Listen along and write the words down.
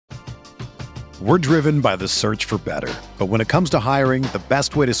We're driven by the search for better. But when it comes to hiring, the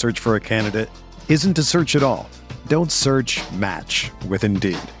best way to search for a candidate isn't to search at all. Don't search, match with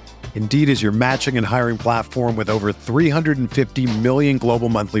Indeed. Indeed is your matching and hiring platform with over 350 million global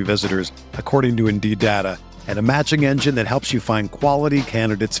monthly visitors, according to Indeed data, and a matching engine that helps you find quality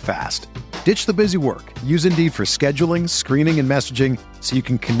candidates fast. Ditch the busy work. Use Indeed for scheduling, screening, and messaging so you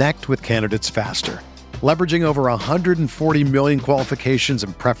can connect with candidates faster. Leveraging over 140 million qualifications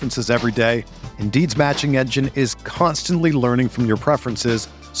and preferences every day, Indeed's matching engine is constantly learning from your preferences,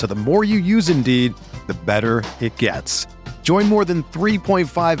 so the more you use Indeed, the better it gets. Join more than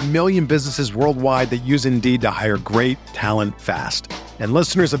 3.5 million businesses worldwide that use Indeed to hire great talent fast. And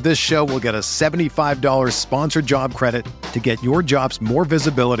listeners of this show will get a $75 sponsored job credit to get your jobs more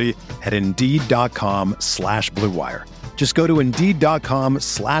visibility at Indeed.com/Blue Wire. Just go to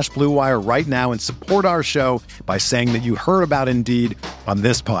Indeed.com/Blue Wire right now and support our show by saying that you heard about Indeed on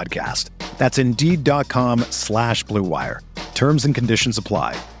this podcast. That's Indeed.com/Blue Wire. Terms and conditions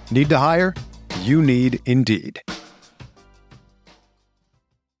apply. Need to hire? You need Indeed.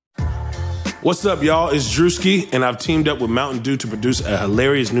 What's up, y'all? It's Drewski, and I've teamed up with Mountain Dew to produce a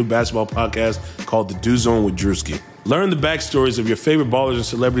hilarious new basketball podcast called The Dew Zone with Drewski. Learn the backstories of your favorite ballers and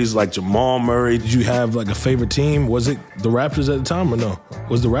celebrities like Jamal Murray. Did you have like a favorite team? Was it the Raptors at the time or no?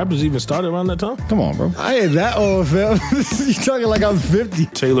 Was the Raptors even started around that time? Come on, bro. I ain't that old, fam. You talking like I'm 50.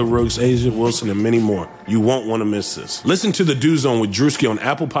 Taylor Rooks, Asia Wilson, and many more. You won't want to miss this. Listen to The Dew Zone with Drewski on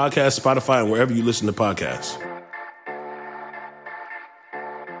Apple Podcasts, Spotify, and wherever you listen to podcasts.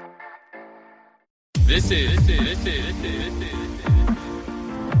 This is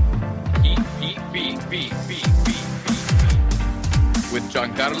Beat with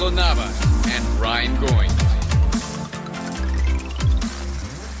Giancarlo Navas and Brian Goins.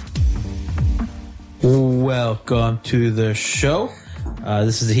 Welcome to the show.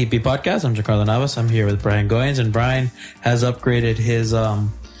 This is the Heat Beat Podcast. I'm Giancarlo Navas. I'm here with Brian Goins, and Brian has upgraded his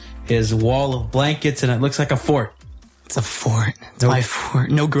wall of blankets, and it looks like a fort. It's a fort. It's my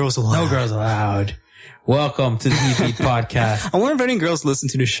fort. No girls allowed. No girls allowed. Welcome to the Heat Beat Podcast. I wonder if any girls listen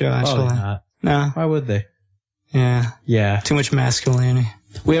to the show, actually. Probably not. No. Why would they? Yeah. Too much masculinity.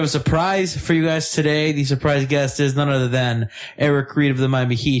 We have a surprise for you guys today. The surprise guest is none other than Eric Reed of the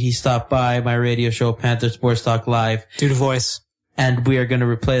Miami Heat. He stopped by my radio show, Panther Sports Talk Live. Do the voice. And we are going to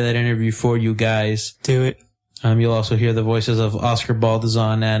replay that interview for you guys. Do it. You'll also hear the voices of Oscar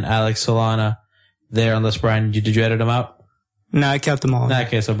Baldazon and Alex Solana there, unless Brian, did you edit them out? No, I kept them all.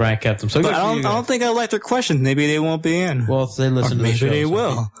 Okay, so Brian kept them. So but I don't think I like their questions. Maybe they won't be in. Well, if they listen to the show. Maybe they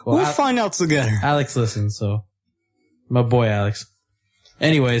will. We'll find out together. Alex listens, so. My boy, Alex.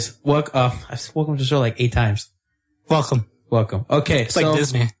 Anyways, I've welcome to the show like 8 times. Welcome. Okay, it's like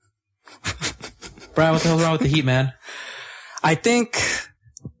Disney. Brian, what the hell's wrong with the Heat, man? I think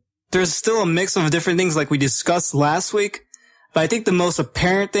there's still a mix of different things like we discussed last week, but I think the most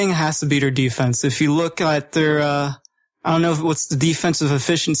apparent thing has to be their defense. If you look at their, I don't know what's the defensive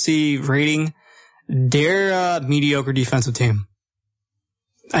efficiency rating, they're a mediocre defensive team.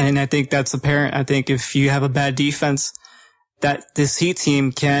 And I think that's apparent. I think if you have a bad defense, that this Heat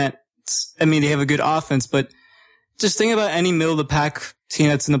team can't, they have a good offense, but just think about any middle of the pack team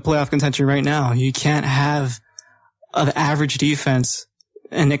that's in the playoff contention right now. You can't have an average defense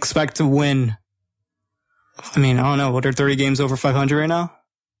and expect to win. I don't know. What are 30 games over 500 right now?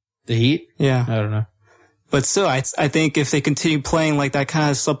 The Heat? Yeah. I don't know. But still, I think if they continue playing like that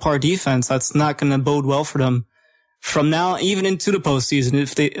kind of subpar defense, that's not going to bode well for them from now even into the postseason.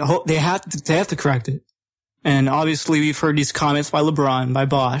 If they have to correct it. And obviously, we've heard these comments by LeBron, by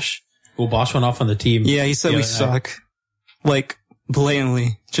Bosh. Well, Bosh went off on the team. Yeah, he said we suck. Like,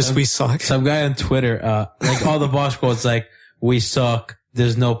 blatantly. We suck. Some guy on Twitter, like all the Bosh quotes, like, we suck,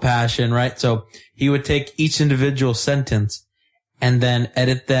 there's no passion, right? So he would take each individual sentence and then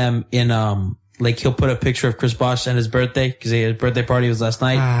edit them in, like he'll put a picture of Chris Bosh and his birthday, because his birthday party was last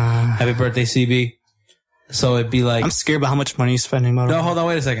night. Happy birthday, CB. So it'd be like, I'm scared about how much money he's spending. No, hold on,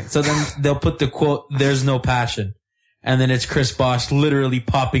 wait a second. So then they'll put the quote, there's no passion. And then it's Chris Bosh literally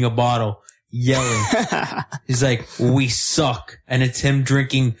popping a bottle, yelling. He's like, we suck. And it's him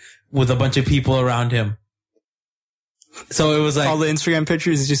drinking with a bunch of people around him. So it was like all the Instagram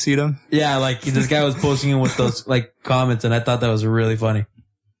pictures. Did you see them? Yeah, like this guy was posting them with those like comments, and I thought that was really funny.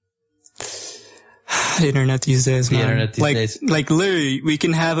 The internet these days, man. The internet these days. Like literally, we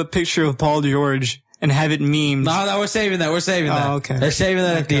can have a picture of Paul George and have it memed. No, we're saving that. Oh, okay. They're saving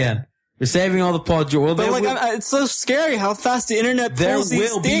that at the end. We're saving all the Paul George. But it's so scary how fast the internet pulls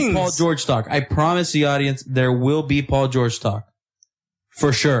these things. There will be Paul George talk. I promise the audience, there will be Paul George talk.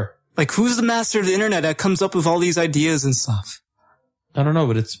 For sure. Like, who's the master of the internet that comes up with all these ideas and stuff? I don't know,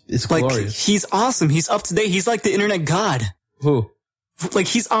 but it's Like, glorious. he's awesome. He's up to date. He's like the internet god. Who? Like,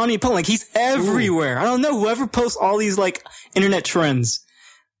 he's omnipotent. Like, he's everywhere. I don't know. Whoever posts all these, like, internet trends.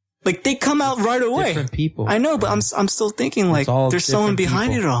 Like, they come out right away. Different people. I know, but I'm still thinking, like, there's someone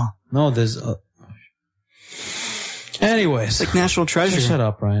behind it all. No, there's... Anyways. It's like national treasure. Shut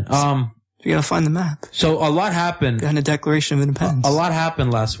up, Ryan. You gotta find the map. So a lot happened. Behind the Declaration of Independence. A lot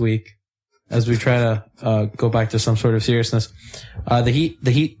happened last week as we try to go back to some sort of seriousness. The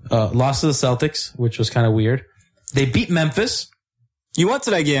Heat lost to the Celtics, which was kind of weird. They beat Memphis. You went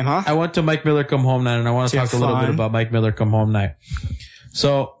to that game, huh? I went to Mike Miller Come Home Night, and I want to talk a little bit about Mike Miller Come Home Night.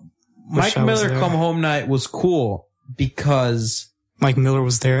 So Mike Miller Come Home Night was cool because Mike Miller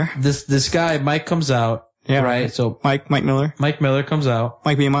was there. This guy, Mike, comes out. Yeah, right. So Mike Miller. Mike Miller comes out.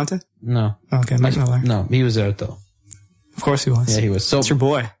 Mike Viamonte? No. Okay, Mike Miller. No, he was there though. Of course he was. Yeah, he was. So it's your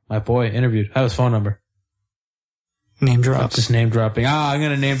boy. My boy interviewed. I have his phone number. Name drops. Just name dropping. I'm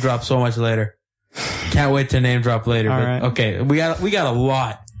gonna name drop so much later. Can't wait to name drop later. All but right. Okay, we got a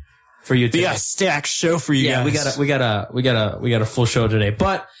lot for you today. We got a stacked show for you guys. we got a full show today.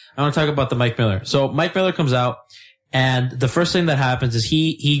 But I want to talk about the Mike Miller. So Mike Miller comes out, and the first thing that happens is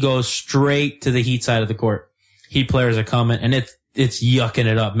he goes straight to the Heat side of the court. Heat players are coming, and it's yucking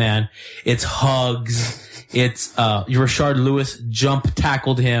it up, man. It's hugs. It's Rashard Lewis jump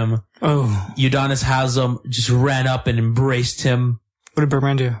tackled him. Oh. Udonis Haslem just ran up and embraced him. What did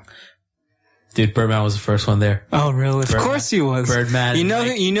Birdman do? Dude, Birdman was the first one there. Oh, really? Of course he was. Birdman.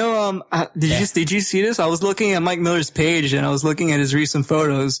 Did you see this? I was looking at Mike Miller's page and I was looking at his recent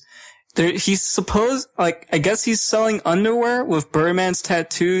photos. He's supposed, like, I guess he's selling underwear with Birdman's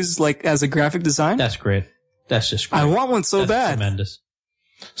tattoos, like, as a graphic design. That's great. That's just great. I want one so bad. Tremendous.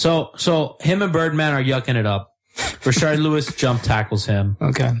 So him and Birdman are yucking it up. Rashard Lewis jump tackles him.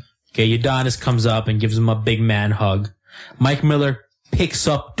 Okay, Udonis comes up and gives him a big man hug. Mike Miller picks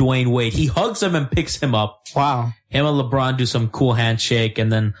up Dwayne Wade. He hugs him and picks him up. Wow. Him and LeBron do some cool handshake, and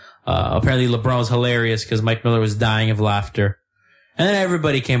then apparently LeBron was hilarious because Mike Miller was dying of laughter. And then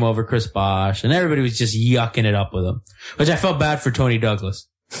everybody came over, Chris Bosh, and everybody was just yucking it up with him, which I felt bad for Tony Douglas.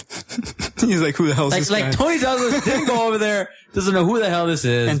 He's like, who the hell is this guy? Like Tony Douglas didn't go over there, doesn't know who the hell this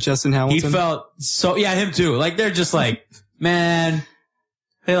is. And Justin Hamilton. He felt so, yeah, him too. Like, they're just like, man,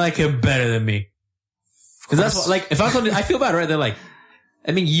 they like him better than me. Cause that's what, like, if I told you, I feel bad, right? They're like,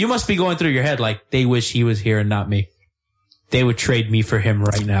 I mean, you must be going through your head like, they wish he was here and not me. They would trade me for him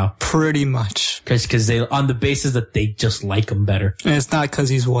right now. Pretty much. Cause they, on the basis that they just like him better. And it's not cause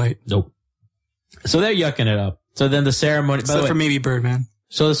he's white. Nope. So they're yucking it up. So then the ceremony, except for maybe Birdman.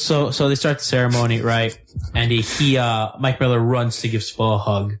 So they start the ceremony, right? And Mike Miller runs to give Spo a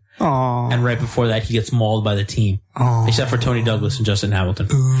hug. Aww. And right before that, he gets mauled by the team. Aww. Except for Tony Douglas and Justin Hamilton.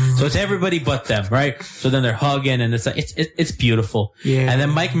 Ooh. So it's everybody but them, right? So then they're hugging and it's beautiful. Yeah. And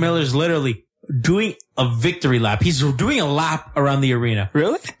then Mike Miller's literally doing a victory lap. He's doing a lap around the arena.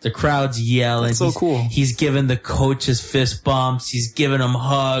 Really? The crowd's yelling. That's so cool. He's giving the coaches fist bumps. He's giving them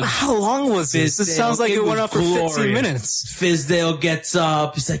hugs. How long was this? This sounds like it went on for 15 minutes. Fizdale gets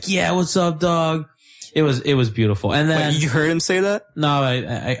up. He's like, yeah, what's up, dog? It was beautiful. And then. Wait, you heard him say that? No,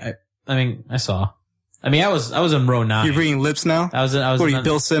 I mean, I saw. I mean, I was in row 9. You're reading lips now? I was. What are you,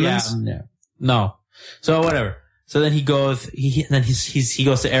 Bill Simmons? Yeah. No. So whatever. So then he goes, he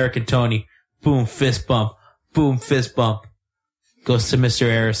goes to Eric and Tony. Boom, fist bump. Boom, fist bump. Goes to Mr.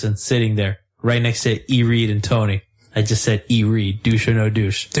 Harrison sitting there right next to E. Reed and Tony. I just said E. Reed, douche or no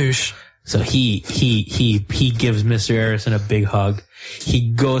douche. Douche. So he gives Mr. Harrison a big hug. He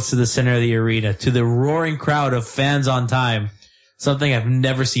goes to the center of the arena to the roaring crowd of fans on time. Something I've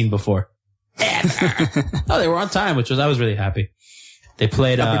never seen before. Oh, they were on time, I was really happy. They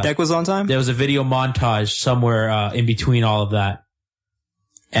played, Upper Deck was on time? There was a video montage somewhere, in between all of that.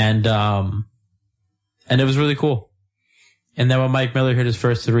 And it was really cool. And then when Mike Miller hit his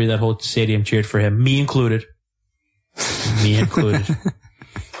first 3, that whole stadium cheered for him. Me included.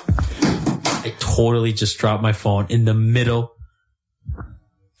 I totally just dropped my phone in the middle.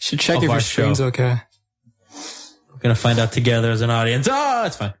 Should check if your screen's okay. We're gonna find out together as an audience. Oh,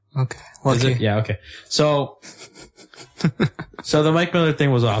 it's fine. Okay. Lucky. Yeah, okay. So the Mike Miller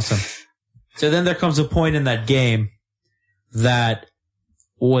thing was awesome. So then there comes a point in that game that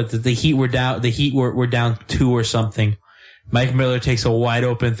the Heat were down. The Heat were down 2 or something. Mike Miller takes a wide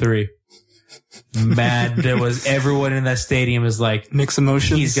open 3. Man, there was everyone in that stadium is like mixed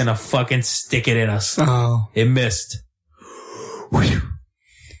emotions. He's gonna fucking stick it in us. Oh, it missed.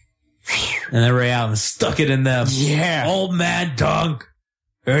 And then Ray Allen stuck it in them. Yeah, old man dunk.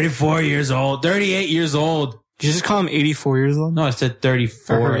 34 years old. 38 years old. Did you just call him 84 years old? No, I said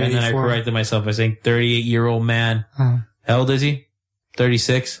 34, and then I corrected myself by saying 38-year-old man. How old is he?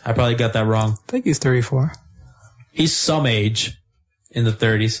 36. I probably got that wrong. I think he's 34. He's some age in the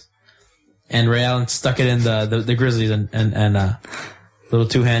 30s. And Ray Allen stuck it in the Grizzlies and little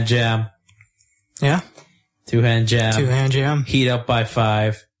two-hand jam. Yeah. Two-hand jam. Heat up by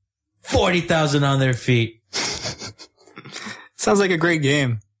 5. 40,000 on their feet. Sounds like a great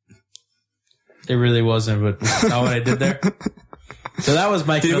game. It really wasn't, but that's not what I did there. So that was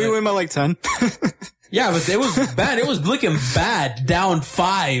my... Did we win by like 10? Yeah, but it was bad. It was looking bad. Down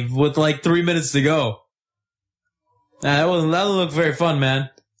 5 with like 3 minutes to go. That didn't look very fun, man.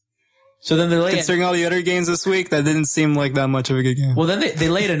 So then they're late. Considering all the other games this week, that didn't seem like that much of a good game. Well, then they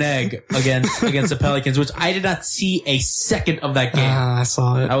laid an egg against the Pelicans, which I did not see a second of that game. I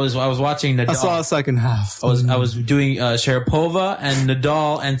saw it. I was watching Nadal. I saw the second half. I was doing Sharapova and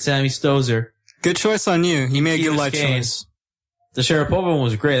Nadal and Sammy Stosur. Good choice on you. You made a good life choice. The Sharapova one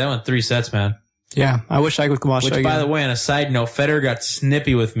was great. That went 3 sets, man. Yeah, I wish I could watch that again. Which, by the way, on a side note, Federer got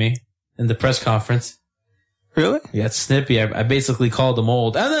snippy with me in the press conference. Really? He got snippy. I basically called him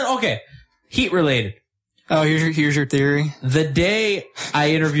old. And then, okay, Heat related. Oh, here's your theory. The day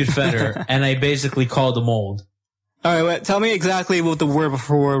I interviewed Federer, and I basically called him old. All right, wait, tell me exactly what the word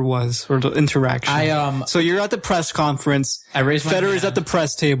for word was, or the interaction. So you're at the press conference. I raised my hand. Federer's at the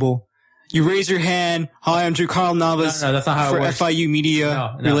press table. You raise your hand. Hi, I'm Carl Navas. No, that's not how it works. For FIU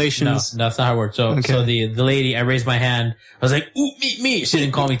Media Relations. No, that's not how it works. So the lady, I raised my hand. I was like, ooh, me. She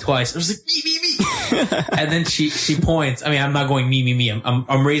didn't call me twice. I was like, me. And then she points. I mean, I'm not going me.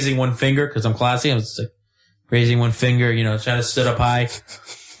 I'm raising one finger because I'm classy. I'm just like raising one finger, trying to sit up high.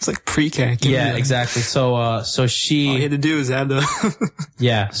 It's like pre-K. Yeah, exactly. So she. All you had to do is add the.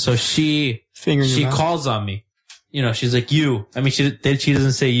 Yeah. So she calls on me. She's like, you. I mean, she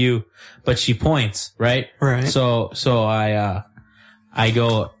doesn't say you, but she points, right? Right. So I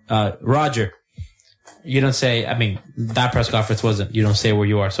go, Roger. You don't say, I mean, that press conference wasn't, you don't say where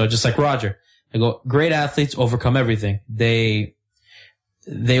you are. So just like Roger. I go, great athletes overcome everything. They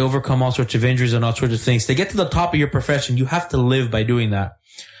overcome all sorts of injuries and all sorts of things. To get to the top of your profession, you have to live by doing that.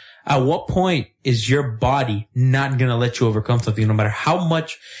 At what point is your body not going to let you overcome something, no matter how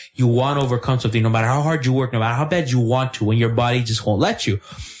much you want to overcome something, no matter how hard you work, no matter how bad you want to, when your body just won't let you?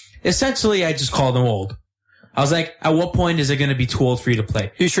 Essentially, I just called him old. I was like, at what point is it going to be too old for you to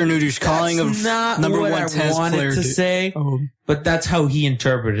play? You sure knew he was calling of number one tennis player to say, but that's how he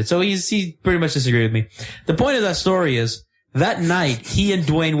interpreted it. So he pretty much disagreed with me. The point of that story is, that night, he and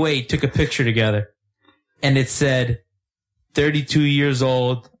Dwayne Wade took a picture together, and it said, 32 years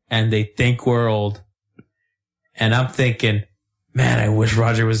old, and they think we're old. And I'm thinking, man, I wish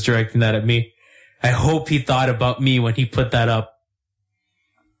Roger was directing that at me. I hope he thought about me when he put that up.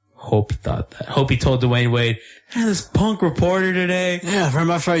 Hope he thought that. Hope he told Dwayne Wade, this punk reporter today. Yeah, from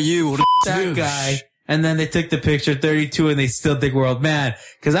FIU. That guy. And then they took the picture, 32, and they still think we're old. Man,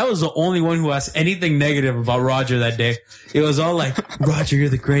 because I was the only one who asked anything negative about Roger that day. It was all like, Roger, you're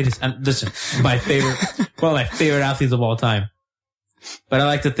the greatest. And listen, one of my favorite athletes of all time. But I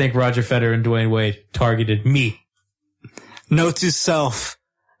like to think Roger Federer and Dwayne Wade targeted me. Note to self,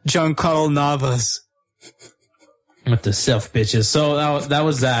 Giancarlo Navas. With the self bitches. So that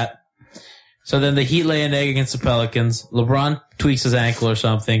was that. So then the Heat lay an egg against the Pelicans. LeBron tweaks his ankle or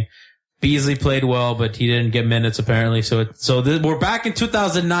something. Beasley played well, but he didn't get minutes apparently. So we're back in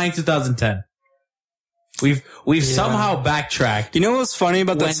 2009, 2010. We've somehow backtracked. You know what's funny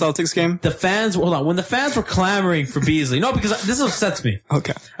about that Celtics game? When the fans were clamoring for Beasley. No, because this upsets me.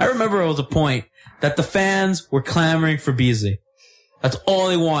 Okay. I remember it was a point that the fans were clamoring for Beasley. That's all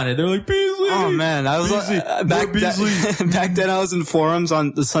they wanted. They're like, Beasley! Oh man, I was back then I was in forums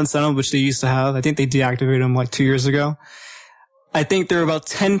on the Sun Sentinel, which they used to have. I think they deactivated them like 2 years ago. I think there are about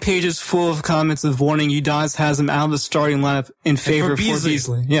 10 pages full of comments of warning Udonis has him out of the starting lineup in favor for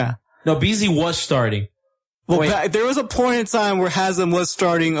Beasley. Yeah. No, Beasley was starting. Well, there was a point in time where Haslam was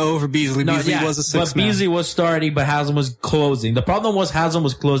starting over Beasley. Beasley was a sixth man. Beasley was starting, but Haslam was closing. The problem was Haslam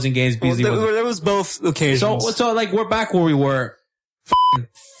was closing games. Beasley there was both occasions. So like we're back where we were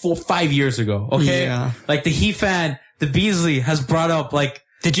 5 years ago. Okay, yeah. Like the Heat fan, the Beasley has brought up like.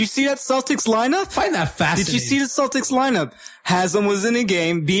 Did you see that Celtics lineup? Find that fascinating. Did you see the Celtics lineup? Haslam was in a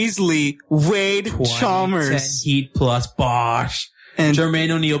game. Beasley, Wade, Chalmers, Heat plus Bosch, and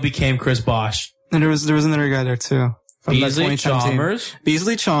Jermaine O'Neal became Chris Bosch. And there was another guy there too. Beasley, Chalmers,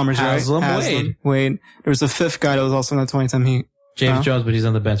 right? Haslam, Wade. There was a fifth guy that was also in that 2010 Heat. James Jones, but he's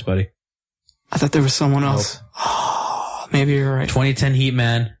on the bench, buddy. I thought there was someone else. Oh, maybe you're right. 2010 Heat,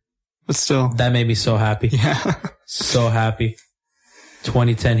 man. But still. That made me so happy. Yeah. So happy.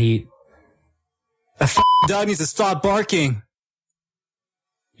 2010 Heat. That dog needs to stop barking.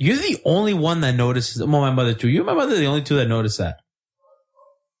 You're the only one that notices. Well, my mother too. You and my mother are the only two that notice that.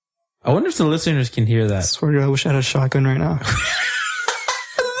 I wonder if the listeners can hear I that. swear to God, I wish I had a shotgun right now.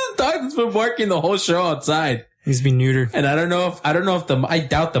 The dog has been barking the whole show outside. He's been neutered. And I don't know if I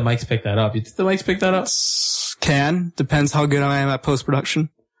doubt the mics picked that up. You think the mics picked that up? Depends how good I am at post-production.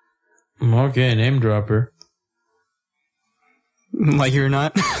 Okay, name dropper. Like you're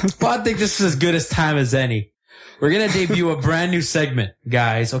not. Well, I think this is as good as time as any. We're going to debut a brand new segment,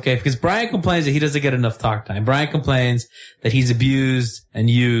 guys. Okay, because Brian complains that he doesn't get enough talk time. Brian complains that he's abused and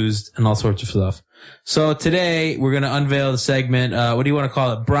used and all sorts of stuff. So today we're going to unveil the segment. What do you want to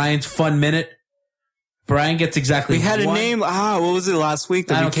call it? Brian's Fun Minute. Brian gets exactly We had one. a name. What was it last week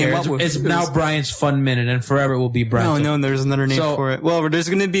that I we don't came care. up with? It's now Brian's Fun Minute, and forever it will be Brian. No, there's another name So- for it. Well, there's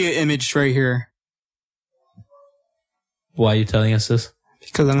going to be an image right here Why are you telling us this?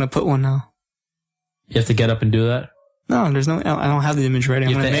 because I'm going to put one now. You have to get up and do that? No, there's no. I don't have the image ready.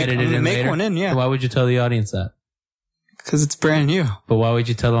 I'm You have going to to edit it in make later? one in. So Yeah, why would you tell the audience that? because it's brand new. But why would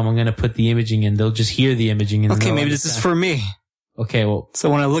you tell them I'm going to put the imaging in? They'll just hear the imaging. And Okay, they'll maybe this is understand. for me. Okay, well, So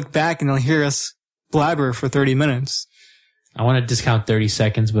when I look back and they'll hear us blabber for 30 minutes. I want to discount 30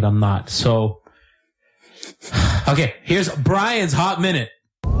 seconds, but I'm not. So, okay, here's Brian's Hot Minute.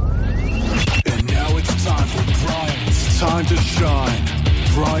 And now it's time for Brian. It's time to shine.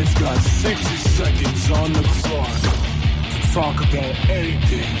 Brian's got 60 seconds on the clock to talk about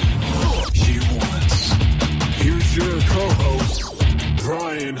anything he wants. Here's your co-host,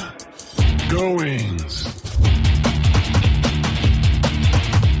 Brian Goings.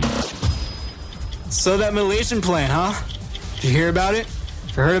 So that Malaysian plane, huh? Did you hear about it?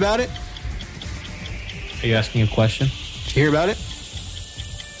 You heard about it? Are you asking a question? Did you hear about it?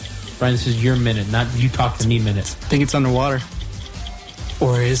 Brian, this is your minute, not you talk to me minute. I think it's underwater.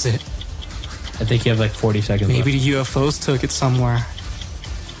 Or is it? I think you have like 40 seconds Maybe left. the UFOs took it somewhere.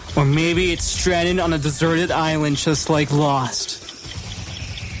 Or maybe it's stranded on a deserted island just like Lost.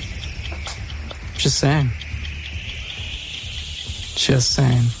 Just saying. Just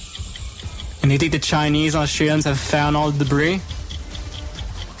saying. And you think the Chinese and Australians have found all the debris?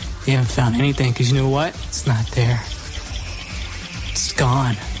 They haven't found anything, because you know what? It's not there. It's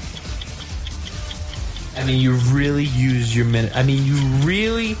gone. I mean, you really use your minute. I mean, you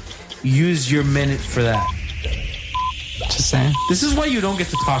really use your minute for that. Just saying. This is why you don't get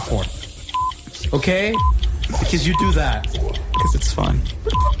to talk more. Okay? Because you do that. Because it's fun.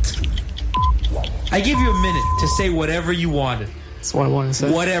 I give you a minute to say whatever you wanted. That's what I want to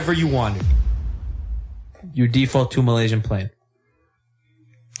say. Whatever you wanted. You default to Malaysian plane.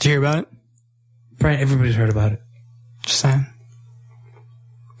 Did you hear about it? Brian, everybody's heard about it. Just saying.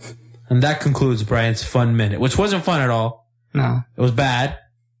 And that concludes Brian's Fun Minute, which wasn't fun at all. No. It was bad.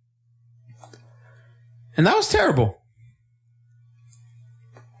 And that was terrible.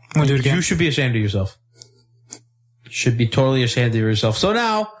 I'm going to do it again. You should be ashamed of yourself. You should be totally ashamed of yourself. So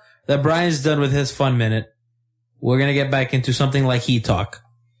now that Brian's done with his Fun Minute, we're going to get back into something like Heat Talk.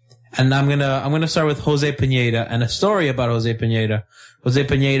 And I'm gonna start with Jose Pineda and a story about Jose Pineda. Jose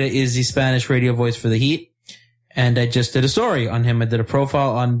Pineda is the Spanish radio voice for the Heat. And I just did a story on him. I did a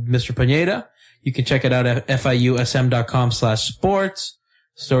profile on Mr. Pineda. You can check it out at fiusm.com/sports.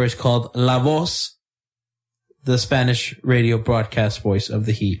 The story is called La Voz, the Spanish radio broadcast voice of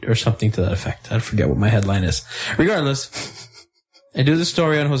the Heat, or something to that effect. I forget what my headline is. Regardless, I do the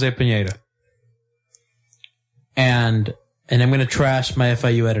story on Jose Pineda. And I'm going to trash my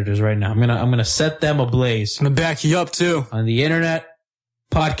FIU editors right now. I'm going to set them ablaze I'm going to back you up, too. on the internet,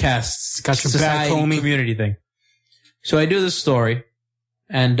 podcasts, Got your back, society, homie. community thing. So I do this story,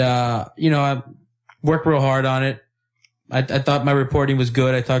 and I work real hard on it. I thought my reporting was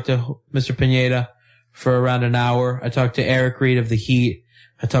good. I talked to Mr. Pineda for around an hour. I talked to Eric Reed of the Heat.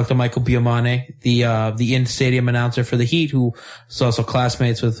 I talked to Michael Biamone, the in-stadium announcer for the Heat, who is also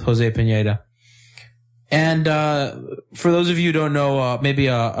classmates with Jose Pineda. And for those of you who don't know, maybe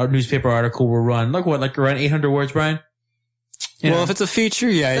a newspaper article will run around 800 words, Brian. Well, if it's a feature,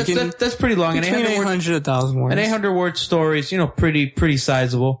 yeah, you can. That's pretty long. Between 800 and 1,000 words. An 800 word story is, pretty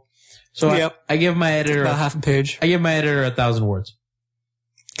sizable. So Yep. I give my editor About half a page. I give my editor 1,000 words.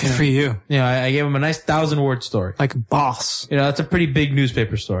 Good for you. I gave him a nice 1,000 word story. Like a boss. That's a pretty big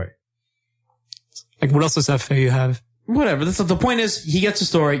newspaper story. Like, what else does FAU have? Whatever. The point is, he gets a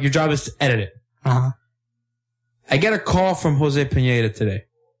story. Your job is to edit it. Uh-huh. I get a call from Jose Pineda today.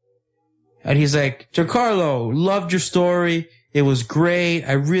 And he's like, Giancarlo, loved your story. It was great.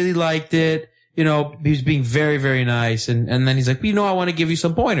 I really liked it. He was being very, very nice. And then he's like, I want to give you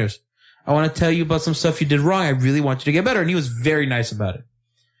some pointers. I want to tell you about some stuff you did wrong. I really want you to get better. And he was very nice about it.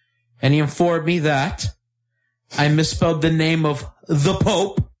 And he informed me that I misspelled the name of the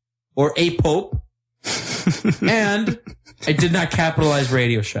Pope, or a Pope. And I did not capitalize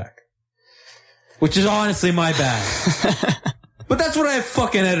Radio Shack. which is honestly my bad. But that's what I have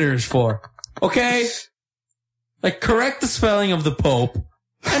fucking editors for. Okay? Like, correct the spelling of the Pope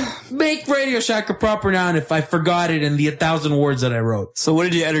and make Radio Shack a proper noun if I forgot it in the 1,000 words that I wrote. So what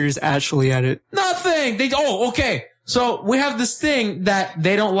did the editors actually edit? Nothing! Okay. So we have this thing that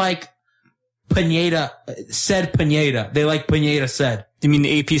they don't like Pineda, said Pineda. They like Pineda said. You mean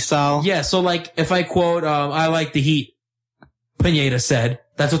the AP style? Yeah, so like, if I quote, I like the Heat, Pineda said,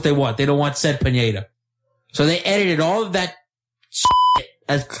 that's what they want. They don't want said Pineda. So they edited all of that shit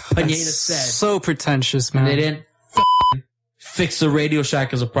as Pineda said. So pretentious, man. And they didn't fix the Radio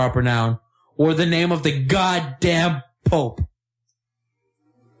Shack as a proper noun or the name of the goddamn Pope.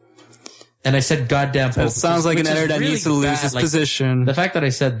 And I said goddamn Pope. It sounds like an editor that needs to lose his position. The fact that I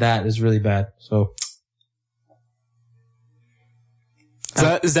said that is really bad. So.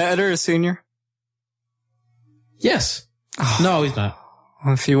 Is that editor a senior? Yes. No, he's not.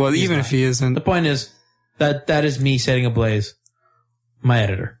 If he was, even if he isn't. The point is that is me setting ablaze my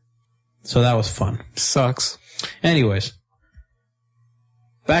editor. So that was fun. Sucks. Anyways,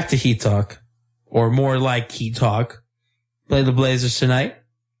 back to Heat Talk, or more like Heat Talk. Play the Blazers tonight.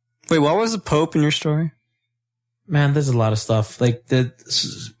 Wait, what was the Pope in your story? Man, there's a lot of stuff. Like the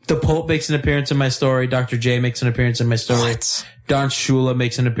Pope makes an appearance in my story. Dr. J makes an appearance in my story. What? Don Shula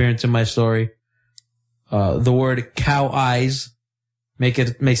makes an appearance in my story. The word cow eyes makes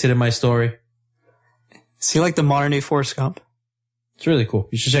it in my story. Is he like the modern day Forrest Gump? It's really cool.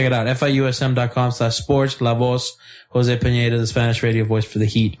 You should check it out. FIUSM.com/sports. La Voz. Jose Pineda, the Spanish radio voice for the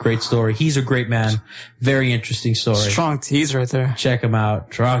Heat. Great story. He's a great man. Very interesting story. Strong tease right there. Check him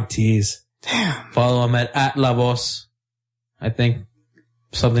out. Strong tease. Damn. Follow him at La Voz. I think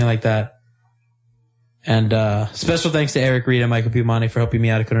something like that. And special thanks to Eric Reed and Michael Pimani for helping me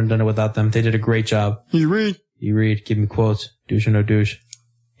out. I couldn't have done it without them. They did a great job. You read. Give me quotes. Douche or no douche?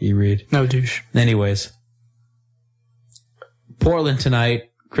 You read. No douche. Anyways. Portland tonight.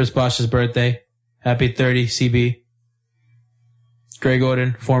 Chris Bosh's birthday. Happy 30, CB. Greg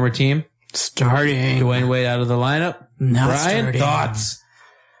Oden, former team. Starting. Dwayne Wade out of the lineup. Not Brian, starting. thoughts?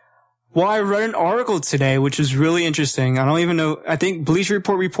 Well, I read an article today, which is really interesting. I don't even know. I think Bleacher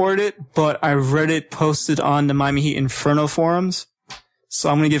Report reported it, but I read it posted on the Miami Heat Inferno forums. So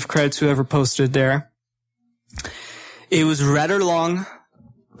I'm going to give credit to whoever posted it there. It was rather long,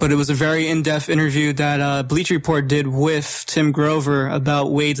 but it was a very in-depth interview that Bleacher Report did with Tim Grover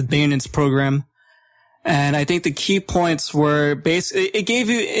about Wade's maintenance program. And I think the key points were basically, it gave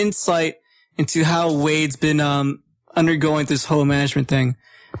you insight into how Wade's been undergoing this whole management thing.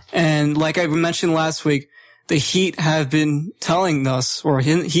 And like I mentioned last week, the Heat have been telling us, or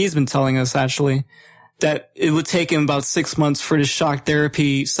he's been telling us actually, that it would take him about 6 months for the shock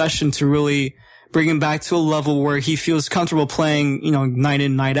therapy session to really bring him back to a level where he feels comfortable playing, night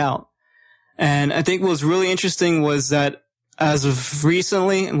in, night out. And I think what was really interesting was that as of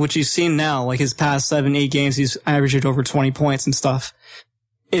recently, which you've seen now, like his past 7-8 games, he's averaged over 20 points and stuff.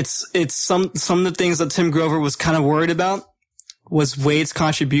 It's some of the things that Tim Grover was kind of worried about was Wade's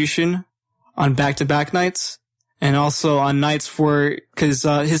contribution on back-to-back nights, and also on nights where, cause,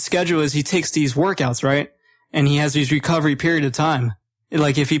 his schedule is he takes these workouts, right? And he has these recovery period of time.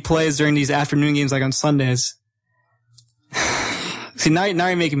 Like if he plays during these afternoon games, like on Sundays. See, now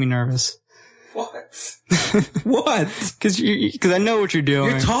you're making me nervous. What? What? Cause I know what you're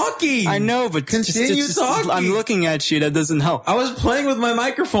doing. You're talking. I know, but continue talking. I'm looking at you. That doesn't help. I was playing with my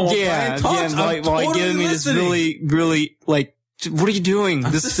microphone while Brian talks. While giving me this really, really, like, what are you doing?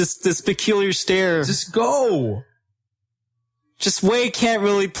 This peculiar stare. Just go. Just Wade can't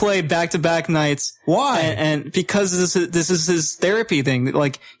really play back-to-back nights. Why? And because this is his therapy thing.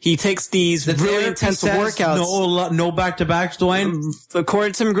 Like, he takes these really intense workouts. No back-to-backs, Dwayne?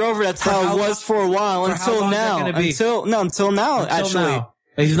 According to Tim Grover, that's how it was for a while. Until now. Until now, actually.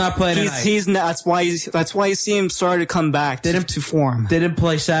 He's not playing tonight. That's why you see him started to come back to form. Didn't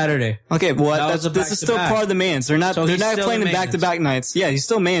play Saturday. Okay, well, this is still part of the maintenance. They're not playing him back-to-back nights. Yeah, he's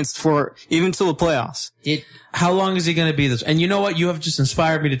still maintenance for even till the playoffs. How long is he going to be this? And you know what? You have just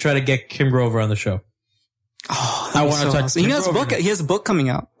inspired me to try to get Kim Grover on the show. Oh, I want to talk. He has a book coming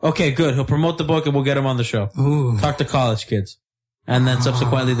out. Okay, good. He'll promote the book and we'll get him on the show. Ooh. Talk to college kids. And then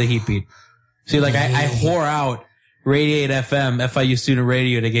subsequently the Heat beat. See, like I whore out Radiate FM, FIU Student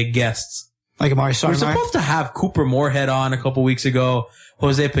Radio to get guests. Like Amari Stoudemire? We're supposed to have Cooper Moorhead on a couple weeks ago,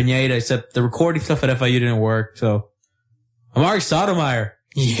 Jose Pineda, except the recording stuff at FIU didn't work, so. Amari Stoudemire.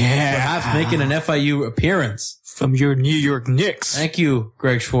 Yeah. Perhaps making an FIU appearance. From your New York Knicks. Thank you,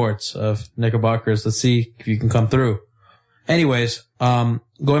 Greg Schwartz of Knickerbockers. Let's see if you can come through. Anyways,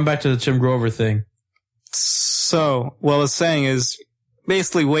 going back to the Tim Grover thing. So, what I was saying is,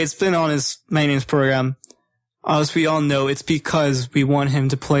 basically Wade's been on his maintenance program. As we all know, it's because we want him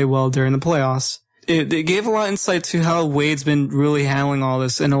to play well during the playoffs. It gave a lot of insight to how Wade's been really handling all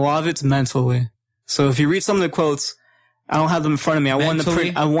this, and a lot of it's mentally. So if you read some of the quotes, I don't have them in front of me.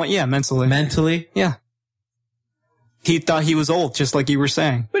 Mentally. Mentally? Yeah. He thought he was old, just like you were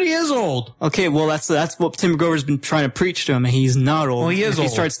saying. But he is old. Okay, well, that's what Tim Grover's been trying to preach to him, and he's not old. Well, he is old.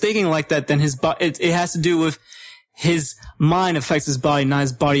 If he starts thinking like that, then it has to do with his mind affects his body, not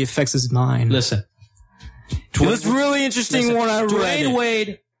his body affects his mind. Listen. It was really interesting when I read Dwayne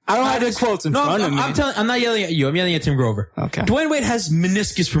Wade. I don't have the quotes in front of me. I'm not yelling at you. I'm yelling at Tim Grover. Okay. Dwayne Wade has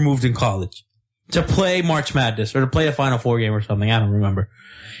meniscus removed in college to play March Madness or to play a Final Four game or something. I don't remember.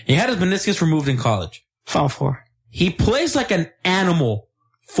 He had his meniscus removed in college. Final Four. He plays like an animal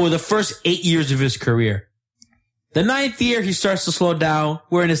for the first 8 years of his career. The 9th year, he starts to slow down.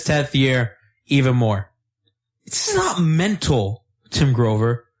 We're in his 10th year, even more. It's not mental, Tim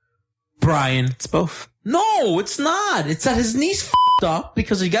Grover. Brian. It's both. No, it's not. It's that his knee's f***ed up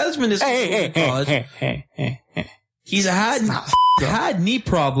because he got his meniscus in college. Hey. He's had knee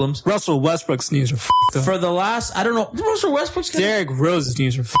problems. Russell Westbrook's knees are f***ed up. For the last, I don't know, Russell Westbrook's Derrick Rose's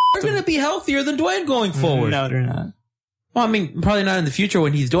knees are f***ed up. They're going to be healthier than Dwayne going forward. No, they're not. Well, I mean, probably not in the future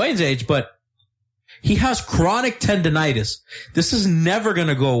when he's Dwayne's age, but he has chronic tendonitis. This is never going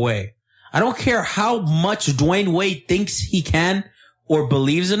to go away. I don't care how much Dwayne Wade thinks he can or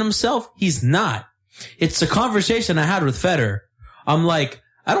believes in himself. He's not. It's a conversation I had with Federer. I'm like,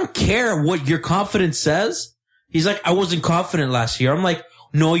 I don't care what your confidence says. He's like, I wasn't confident last year. I'm like,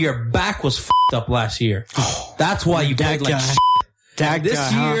 no, your back was f***ed up last year. That's why you played like shit.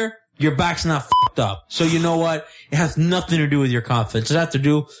 This year, your back's not f***ed up. So you know what? It has nothing to do with your confidence. It has to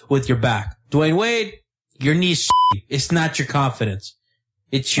do with your back. Dwayne Wade, your knee's shitty. It's not your confidence.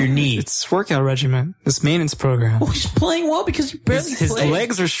 It's your knee. It's workout regimen. This maintenance program. Well, he's playing well because he barely plays. His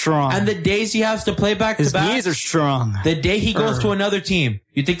legs are strong. And the days he has to play back to back. His knees are strong. The day he goes to another team.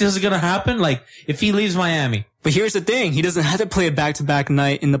 You think this is going to happen? Like, if he leaves Miami. But here's the thing. He doesn't have to play a back-to-back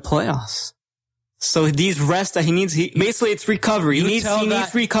night in the playoffs. So these rests that he needs, basically it's recovery. He needs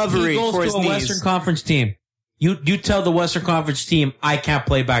recovery for his knees. He goes to a Western Conference team. You tell the Western Conference team, I can't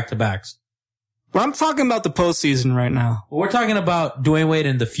play back-to-backs. But I'm talking about the postseason right now. We're talking about Dwayne Wade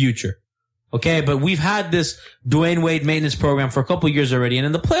in the future. Okay, but we've had this Dwayne Wade maintenance program for a couple of years already, and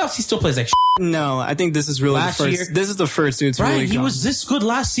in the playoffs he still plays like shit. No, I think this is really the first. This is the first dude to really he was this good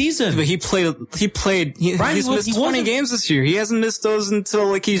last season. But he's missed 20 games this year. He hasn't missed those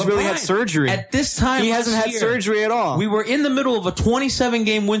until he's really had surgery. At this time, he hasn't had surgery at all. We were in the middle of a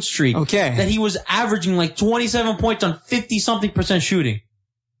 27-game win streak. Okay. That he was averaging like 27 points on 50-something% shooting.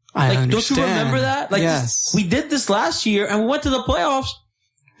 I understand. Don't you remember that? Yes. We did this last year and we went to the playoffs.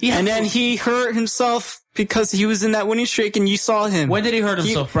 And then he hurt himself because he was in that winning streak and you saw him. When did he hurt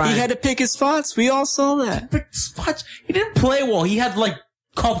himself, Brian? He had to pick his spots. We all saw that. Pick spots? He didn't play well. He had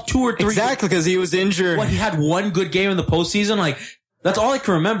called 2 or 3. Exactly, because he was injured. He had one good game in the postseason? That's all I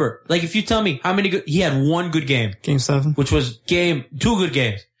can remember. If you tell me how many he had one good game. Game 7. Which was 2 good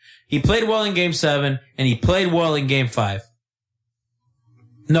games. He played well in game 7 and he played well in game 5.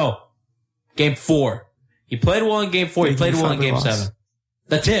 No. Game 4. He played well in game 4. He played well in game 7.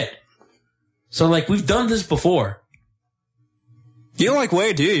 That's it. So, we've done this before. You don't like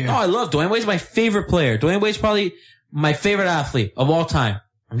Wade, do you? Oh, I love Dwayne Wade's my favorite player. Dwayne Wade's probably my favorite athlete of all time.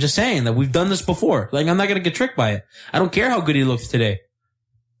 I'm just saying that we've done this before. I'm not going to get tricked by it. I don't care how good he looks today.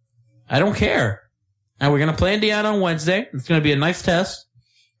 I don't care. And we're going to play Indiana on Wednesday. It's going to be a nice test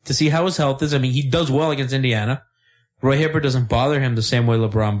to see how his health is. I mean, he does well against Indiana. Roy Hibbert doesn't bother him the same way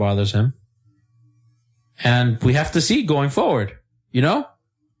LeBron bothers him. And we have to see going forward,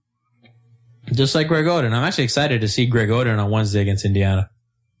 Just like Greg Oden. I'm actually excited to see Greg Oden on Wednesday against Indiana.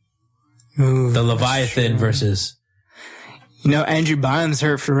 Ooh, the Leviathan versus... Andrew Bynum's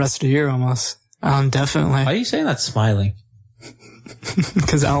hurt for the rest of the year almost. Definitely. Why are you saying that smiling?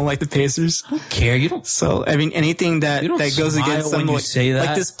 Because I don't like the Pacers. I don't care. You don't... So, I mean, anything that goes against them, say that.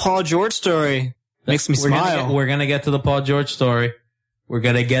 Like this Paul George story makes me smile. We're going to get to the Paul George story. But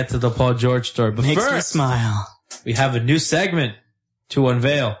makes first, me smile. We have a new segment to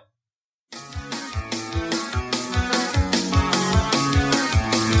unveil.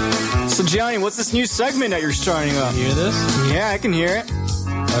 So, Johnny, what's this new segment that you're starting up? You hear this? Yeah, I can hear it.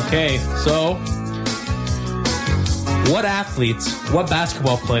 Okay, so what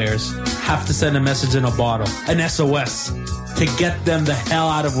basketball players have to send a message in a bottle, an SOS, to get them the hell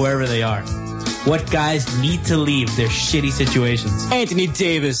out of wherever they are? What guys need to leave their shitty situations? Anthony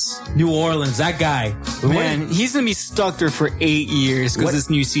Davis. New Orleans, that guy. Man, he's going to be stuck there for 8 years because this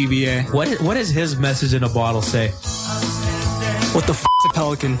new CBA. What does his message in a bottle say? What the f*** a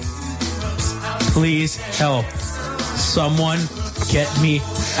Pelican. Please help. Someone get me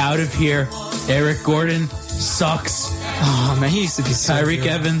out of here. Eric Gordon sucks. Oh man, he used to be so Tyreek good.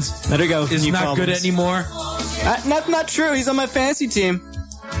 Evans Better go. is not good anymore. Not true. He's on my fantasy team.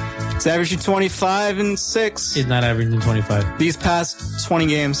 He's averaging 25 and 6 He's not averaging 25. these past 20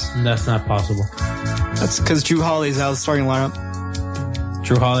 games. That's not possible. That's because Drew Holiday's out of the starting lineup.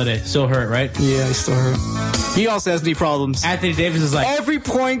 Drew Holiday still hurt, right? Yeah, he's still hurt. He also has knee problems. Anthony Davis is like, Every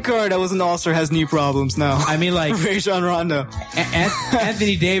point guard that was an All-Star has knee problems now. I mean, like, Rajon Rondo.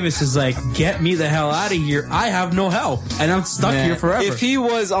 Anthony Davis is like, get me the hell out of here. I have no help, and I'm stuck Man, here forever. If he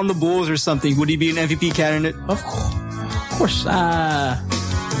was on the Bulls or something, would he be an MVP candidate? Of course. Have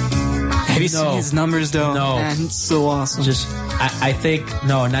you seen his numbers, though? No. Man, it's so awesome. Just, I think,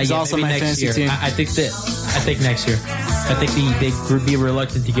 no, not He's yet. also Maybe my next fantasy year. team. I think next year. I think they'd be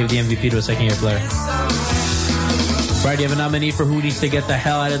reluctant to give the MVP to a second-year player. Right, do you have a nominee for who needs to get the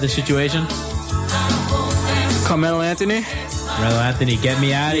hell out of the situation? Carmelo Anthony? Carmelo Anthony, get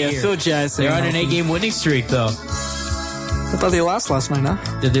me out of Yeah, here. Phil Jackson. They're on an 8-game winning streak, though. I thought they lost last night,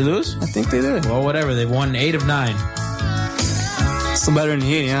 huh? Did they lose? I think they did. Well, whatever. They've won 8 of 9. Still better than the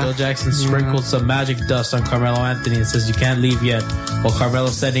Heat, yeah. Phil Jackson sprinkled some magic dust on Carmelo Anthony and says, you can't leave yet. While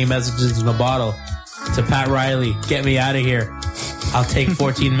Carmelo's sending messages in a bottle to Pat Riley, get me out of here. I'll take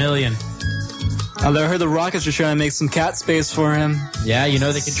 $14 million. I heard the Rockets are trying to make some cat space for him. Yeah, you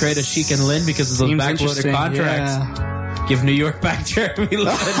know they could trade a Sheik and Lynn because of those Seems backloaded interesting, contracts. yeah. Give New York back Jeremy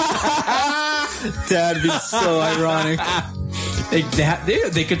Lin. That'd be so ironic.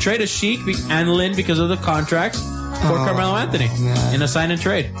 They could trade a Sheik and Lynn because of the contracts for Carmelo Anthony man. in a sign and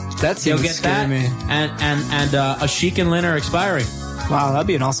trade. That team You'll would get scare that, me. and a Sheik and Lynn are expiring. Wow, that'd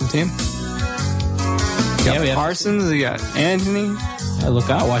be an awesome team. Yeah, we have Parsons, we got Anthony,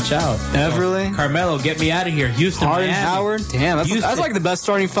 look out, watch out. Everly, Carmelo, get me out of here. Houston, Harden, Miami. Howard. Damn, that's like the best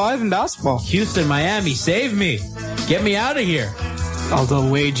starting 5 in basketball. Houston, Miami, save me. Get me out of here. Although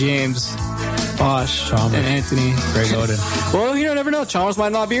Wade James, Bosh, Chalmers. and Anthony. Greg Oden. Well, you never know. Chalmers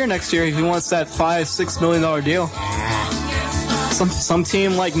might not be here next year if he wants that $5-6 million deal. Some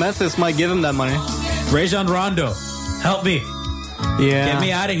team like Memphis might give him that money. Rajon Rondo, help me. Yeah, Get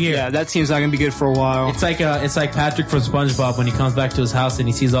me out of here. Yeah, that team's not gonna be good for a while. It's like Patrick from SpongeBob when he comes back to his house and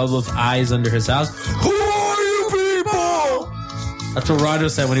he sees all those eyes under his house. Who are you people? That's what Rondo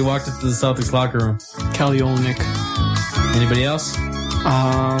said when he walked into the Celtics locker room. Kelly Olynyk. Anybody else?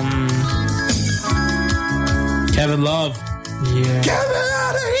 Kevin Love. Yeah. Get me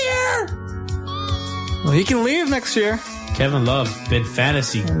out of here. Well, he can leave next year. Kevin Love, been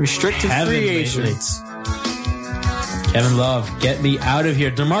fantasy. Restricted Heaven free lately. agents. Kevin Love, get me out of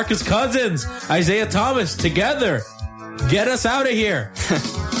here. DeMarcus Cousins, Isaiah Thomas, together. Get us out of here.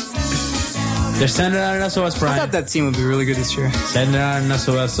 They're sending out an SOS, I Brian. thought that team would be really good this year. Sending out an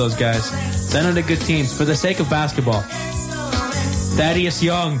SOS, those guys. Send out the good teams for the sake of basketball. Thaddeus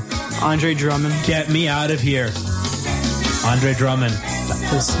Young, Andre Drummond. get me out of here. Andre Drummond,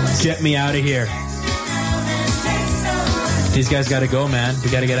 get me out of here. These guys got to go, man. We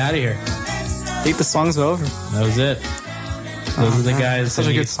got to get out of here. I think the song's over. That was it. Those are the guys. Such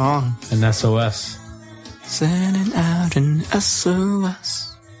a good song. An SOS. Sending out an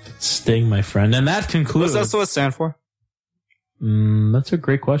SOS. Sting, my friend. And that concludes. What's SOS stand for? That's a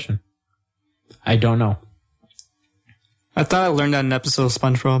great question. I don't know. I thought I learned that in an episode of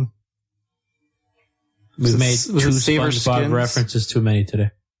SpongeBob. We've made was 2 it Savor SpongeBob Skins? references too many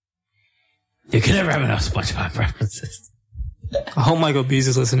today. You can never have enough SpongeBob references. I hope Michael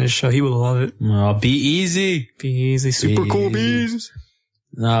Beasley's listening to this show. He will love it. Oh, be easy. Be easy. Super cool Bees.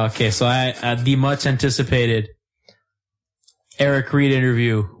 No, okay, so the much anticipated Eric Reed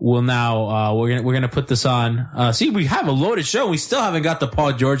interview will now, we're gonna put this on. See, we have a loaded show. We still haven't got the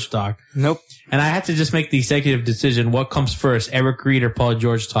Paul George talk. Nope. And I had to just make the executive decision. What comes first, Eric Reed or Paul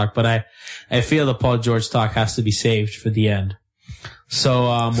George talk? But I feel the Paul George talk has to be saved for the end.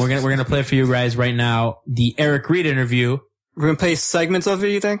 So, we're gonna play for you guys right now the Eric Reed interview. We're going to play segments of it,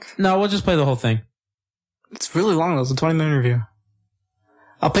 you think? No, we'll just play the whole thing. It's really long, though. It's a 20-minute interview.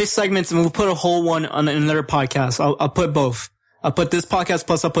 I'll play segments and we'll put a whole one on another podcast. I'll put both. I'll put this podcast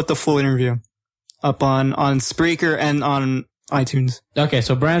plus I'll put the full interview up on Spreaker and on iTunes. Okay,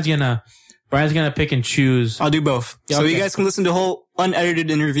 so Brian's gonna pick and choose. I'll do both. Yeah, so okay. you guys can listen to a whole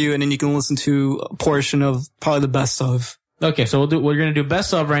unedited interview and then you can listen to a portion of probably the best of. Okay, so we're gonna do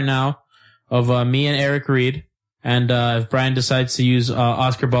best of right now of me and Eric Reed. And if Brian decides to use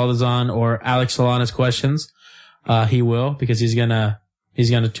Oscar Baldazan or Alex Solana's questions, he will, because he's gonna we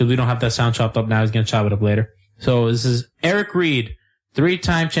don't have that sound chopped up now, he's gonna chop it up later. So this is Eric Reed,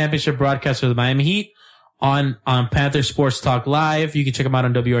 3-time championship broadcaster of the Miami Heat, on Panther Sports Talk Live. You can check them out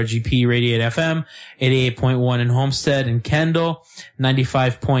on WRGP Radiate FM, 88.1 in Homestead and Kendall,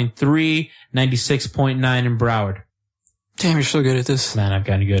 95.3, 96.9 in Broward. Damn, you're so good at this. Man, I'm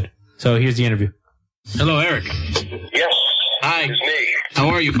kind of good. So here's the interview. Hello, Eric. Yes. Hi. It's me. How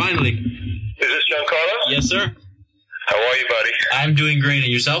are you, finally? Is this Giancarlo? Yes, sir. How are you, buddy? I'm doing great.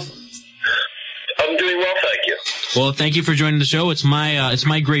 And yourself? I'm doing well, thank you. Well, thank you for joining the show. It's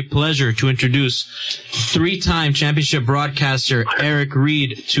my great pleasure to introduce 3-time championship broadcaster Eric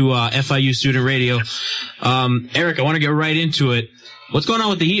Reed to FIU Student Radio. Eric, I want to get right into it. What's going on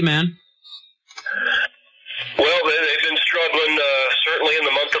with the Heat, man? Well, they've been struggling certainly in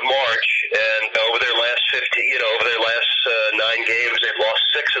the month of March, and over their last 9 games, they've lost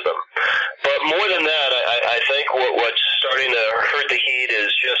 6 of them. But more than that, I think what's starting to hurt the Heat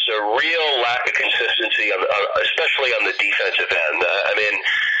is just a real lack of consistency, especially on the defensive end. I mean,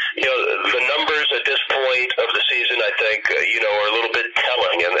 the numbers at this point of the season, I think, are a little bit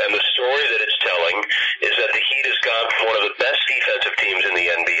telling. And the story that it's telling is that the Heat has gone from one of the best defensive teams in the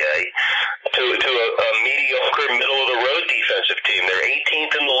NBA to a mediocre, middle-of-the-road defensive team. They're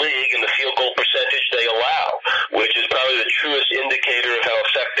 18th in the league in the field goal percentage they allow, which is probably the truest indicator of how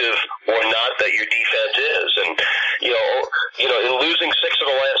effective or not that your defense is. And, in losing 6 of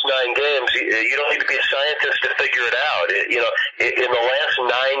the last 9 games, you don't need to be a scientist to figure it out. In the last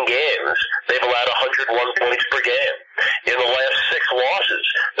 9 games, they've allowed 101 points per game. In the last 6 losses,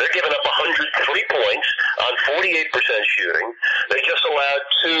 they're giving up 103 points on 48% shooting. They just allowed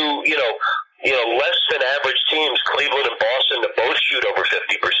 2, less than average teams, Cleveland and Boston, to both shoot over 50%.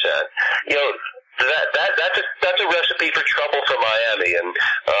 That's a recipe for trouble for Miami, and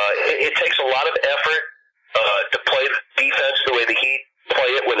it takes a lot of effort to play the defense the way the Heat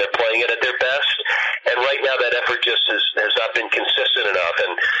play it when they're playing it at their best. And right now that effort just has not been consistent enough.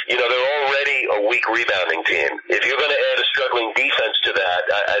 And, they're already a weak rebounding team. If you're going to add a struggling defense to that,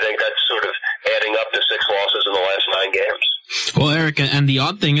 I think that's sort of adding up to 6 losses in the last 9 games. Well, Eric, and the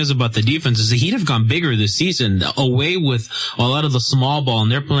odd thing is about the defense is the Heat have gone bigger this season, away with a lot of the small ball,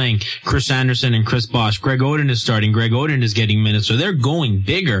 and they're playing Chris Anderson and Chris Bosh. Greg Oden is starting. Greg Oden is getting minutes, so they're going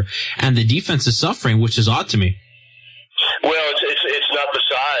bigger, and the defense is suffering, which is odd to me. Well, it's not the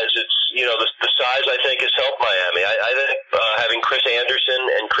size. It's the size I think has helped Miami. I think having Chris Anderson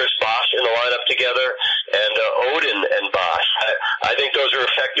and Chris Bosh in the lineup together, and Oden and Bosh, I think those are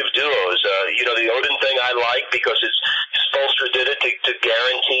effective duos. The Oden thing I like because Spoelstra did it to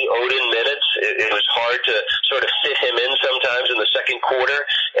guarantee Oden minutes. It was hard to sort of fit him in sometimes in the second quarter,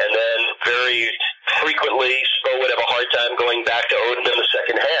 and then very frequently Spo would have a hard time going back to Oden in the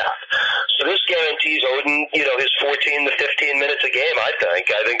second half. So this guarantees Oden, his 14 to 15 minutes a game, I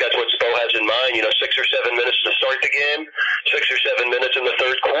think that's what Spo has in mind, 6 or 7 minutes to start the game, 6 or 7 minutes in the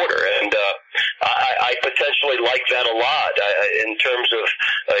third quarter. And I potentially like that a lot in terms of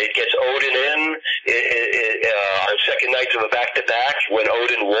it gets Oden in on second nights of a back-to-back. When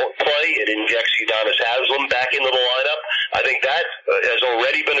Oden won't play, it injects Udonis Haslem back into the lineup. I think that has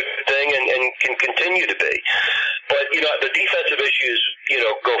already been a good thing and can continue to be. But, the defensive issues,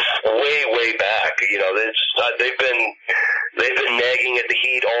 go way back. They've been nagging at the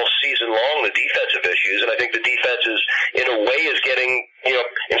Heat all season long, the defensive issues, and I think the defense in a way is getting,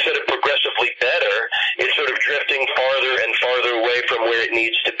 instead of progressively better, it's sort of drifting farther and farther away from where it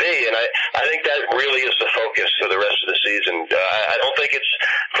needs to be, and I think that really is the focus for the rest of the season. I don't think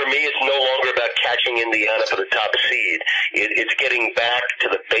for me, it's no longer about catching Indiana for the top seed. It's getting back to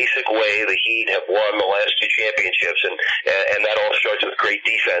the basic way the Heat have won the last 2 championships, and that all starts with great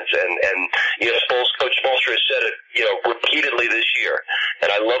defense. And Coach Spoelstra has said it, repeatedly this year,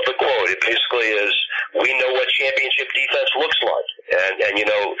 and I love the quote. It basically is, we know what championship defense looks like, and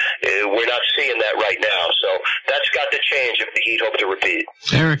we're not seeing that right now. So that's got to change if the Heat hope to repeat.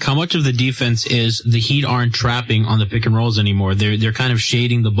 Eric, how much of the defense is the Heat aren't trapping on the pick and rolls anymore? They're kind of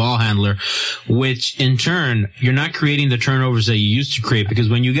shading the ball handler, which in turn, you're not creating the turnovers that you used to create, because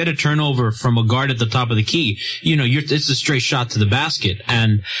when you get a turnover from a guard at the top of the key, it's a straight shot to the basket,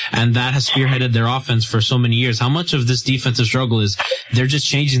 and that has spearheaded their offense for so many years. How much of this defensive struggle is they're just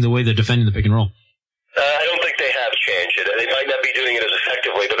changing the way they're defending the pick and roll? I don't think they have changed it. They might not be doing it as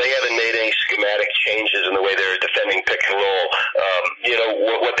effectively, but they haven't made any schematic changes in the way they're defending pick and roll.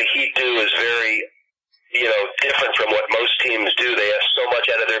 What the Heat do is very different from what most teams do. They have so much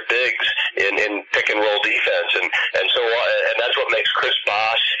out of their bigs in pick and roll defense, and so on. And that's what makes Chris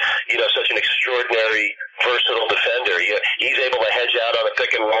Bosh, such an extraordinary, versatile defender. He's able to hedge out on a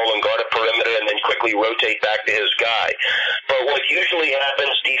pick and roll and guard a perimeter and then quickly rotate back to his guy. But what usually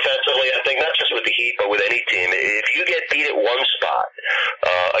happens defensively, I think, not just with the Heat, but with any team, if you get beat at one spot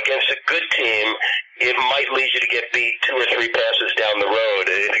against a good team, it might lead you to get beat 2 or 3 passes down the road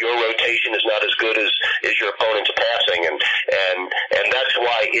if your rotation is not as good as your opponent's passing, and that's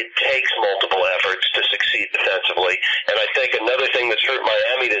why it takes multiple efforts to succeed defensively. And I think another thing that's hurt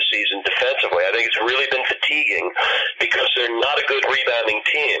Miami this season defensively, I think it's really been fatiguing because they're not a good rebounding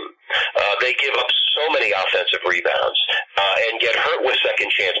team. They give up so many offensive rebounds and get hurt with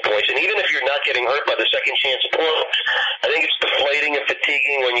second chance points. And even if you're not getting hurt by the second chance points, I think it's deflating and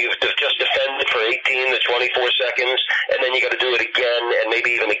fatiguing when you've just defended for 18 to 24 seconds, and then you got to do it again and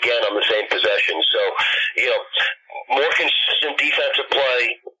maybe even again on the same possession. So, more consistent defensive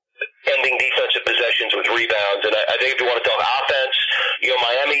play, ending defensive possessions with rebounds. And I think if you want to talk offense,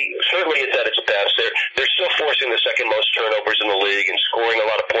 Miami certainly is at its best. They're still forcing the second most turnovers in the league and scoring a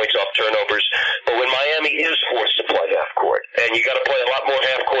lot of points off turnovers. But when Miami is forced to play half court, and you got to play a lot more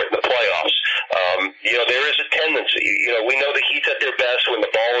half court in the playoffs, there is a tendency. We know the Heat's at their best when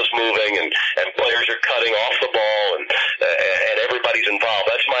the ball is moving and players are cutting off the ball and everybody's involved.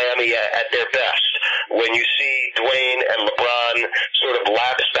 That's Miami at their best. When you see Dwayne and LeBron sort of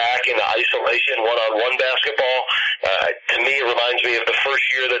lapse back into isolation, one-on-one basketball, to me it reminds me of the first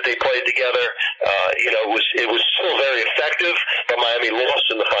year that they played together. It was still very effective, but Miami lost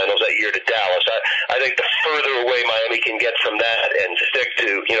in the finals that year to Dallas. I think the further away Miami can get from that and stick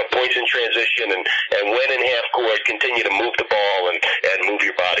to points in transition and win in half court, continue to move the ball and move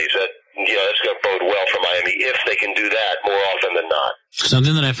your bodies, that's going to bode well for Miami if they can do that more often than not.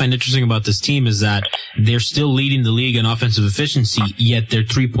 Something that I find interesting about this team is that they're still leading the league in offensive efficiency, yet their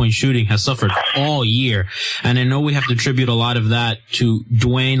three-point shooting has suffered all year. And I know we have to attribute a lot of that to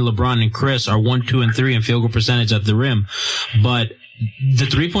Dwayne, LeBron, and Chris are 1, 2, and 3 in field goal percentage at the rim. But the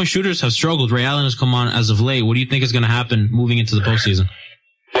three-point shooters have struggled. Ray Allen has come on as of late. What do you think is going to happen moving into the postseason?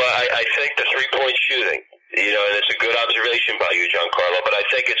 Well, I think the three-point shooting, and it's a good observation by you, Giancarlo, but I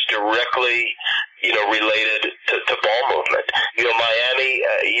think it's directly, related to ball movement. Miami,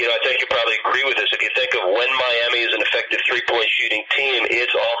 I think you probably agree with this. If you think of when Miami is an effective three-point shooting team,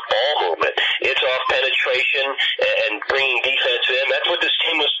 it's off ball movement. It's off penetration and bringing defense in. That's what this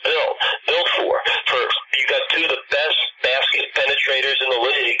team was built for. You got two of the best basket penetrators in the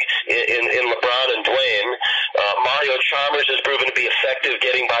league in LeBron and Dwayne. Mario Chalmers has proven to be effective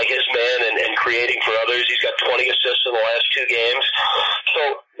getting by his man and creating for others. He's got 20 assists in the last 2 games. So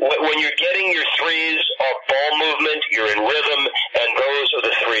when you're getting your threes off ball movement, you're in rhythm, and those are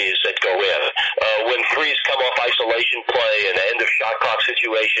the threes that go in. When threes come off isolation play and end of shot clock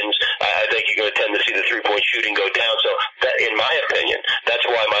situations, I think you're going to tend to see the three-point shooting go down. So that, in my opinion, that's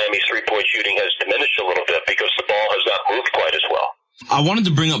why Miami's three-point shooting has diminished a little bit, because the ball has not moved quite as well. I wanted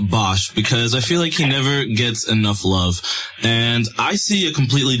to bring up Bosh because I feel like he never gets enough love. And I see a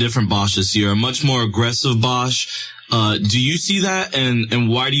completely different Bosh this year, a much more aggressive Bosh. Do you see that? And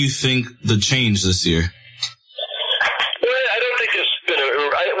why do you think the change this year? Well, I don't think there's been the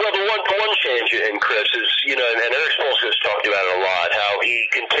one change in Chris is, and Eric Spoelska's talked about it a lot, how he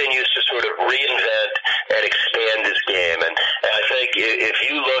continues to sort of reinvent and expand his game. And I think if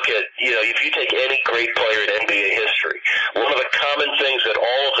you look at, if you take any great player in NBA history, one of the common things that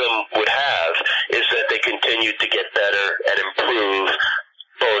all of them would have is that they continue to get better and improve,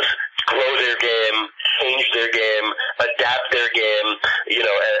 both grow their game, change their game, adapt their game,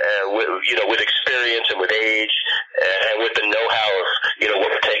 with experience and with age and with the know-how of,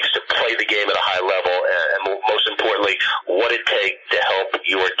 what it takes to play the game at a high level, and most importantly, what it takes to help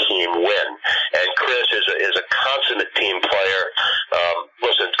your team win. And Chris is a consummate team player.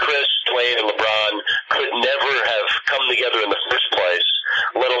 Listen, Chris, Dwayne, and LeBron could never have come together in the first place,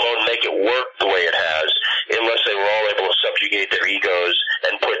 let alone make it work the way it has, unless they were all able to subjugate their egos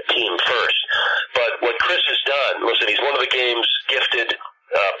and put team first. But what Chris has done, listen, he's one of the game's gifted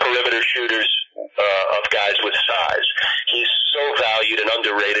perimeter shooters of guys with size. He's so valued and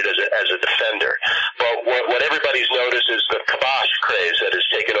underrated as a defender. But what everybody's noticed is the kibosh craze that has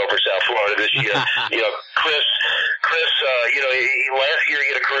taken over South Florida this year. Chris, last year he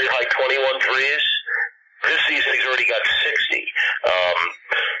had a career high 21 threes. This season he's already got 60.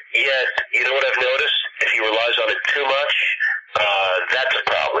 Yet, you know what I've noticed? If he relies on it too much, that's a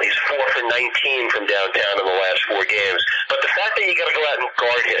problem. He's 4 for 19 from downtown in the last 4 games. But the fact that you got to go out and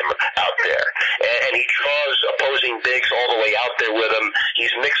guard him out there, and he draws opposing buzzing bigs all the way out there with him.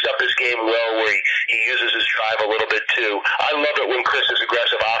 He's mixed up his game well where he uses his drive a little bit too. I love it when Chris is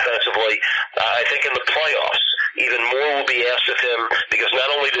aggressive offensively. I think in the playoffs, even more will be asked of him because not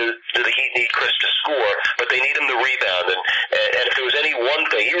only do the Heat need Chris to score, but they need him to rebound. And if there was any one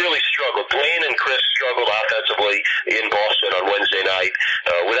thing, he really struggled. Dwayne and Chris struggled offensively in Boston on Wednesday night.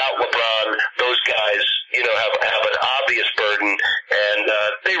 Without LeBron, those guys, have an obvious burden, and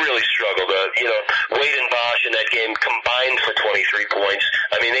they really struggled. Wade and Bosch in that game combined for 23 points.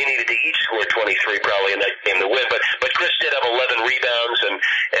 I mean, they needed to each score 23 probably in that game to win, but Chris did have 11 rebounds, and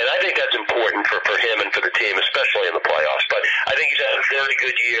I think that's important for him and for the team, especially in the playoffs. But I think he's had a very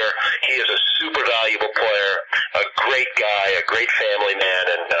good year. He is a super valuable player, a great guy, a great family man,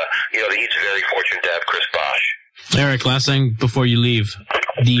 and the Heat's very fortunate to have Chris Bosch. Eric, last thing before you leave.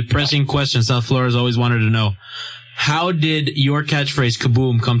 The pressing question South Florida's always wanted to know. How did your catchphrase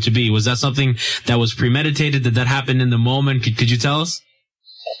kaboom come to be? Was that something that was premeditated? Did that happen in the moment? Could you tell us?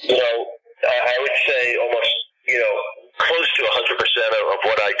 I would say almost, close to 100% of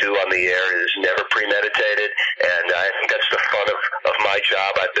what I do on the air is never premeditated, and I think that's the fun of my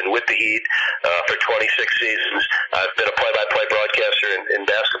job. I've been with the Heat for 26 seasons. I've been a play-by-play broadcaster in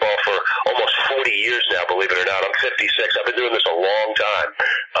basketball for almost 40 years now, believe it or not. I'm 56. I've been doing this a long time.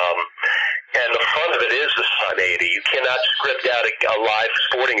 And the fun of it is the spontaneity. You cannot script out a live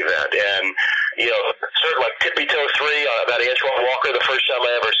sporting event. And, sort of like Tippy Toe 3 about Antoine Walker, the first time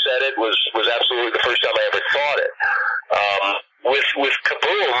I ever said it was absolutely the first time I ever thought it. With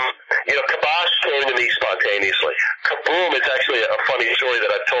Kaboom, Kabosh came to me spontaneously. Kaboom, it's actually a funny story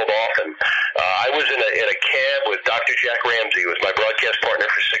that I've told often. I was in a cab with Dr. Jack Ramsey, who was my broadcast partner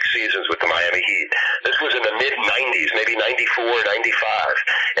for 6 seasons with the Miami Heat. This was in the mid-'90s, maybe 94,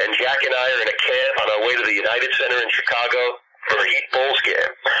 95. And Jack and I are in a cab on our way to the United Center in Chicago for a Heat Bulls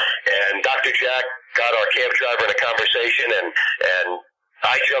game. And Dr. Jack got our cab driver in a conversation, and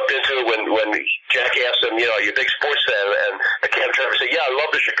I jumped into it when Jack asked him, are you a big sports fan? And the cab driver said, yeah, I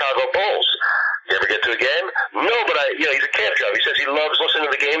love the Chicago Bulls. You ever get to a game? No, but he's a cab driver. He says he loves listening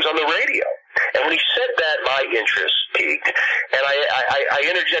to the games on the radio. And when he said that, my interest peaked. And I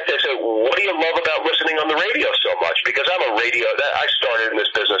interjected, I said, what do you love about listening on the radio so much? Because I started in this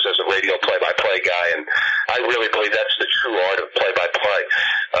business as a radio play-by-play guy, and I really believe that's the true art of play-by-play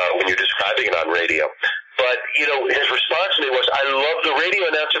when you're describing it on radio. But, his response to me was, I love the radio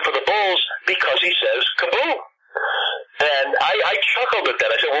announcer for the Bulls because he says kaboom. And I chuckled at that.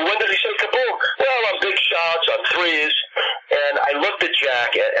 I said, well, when does he say kaboom? Well, on big shots, on threes. And I looked at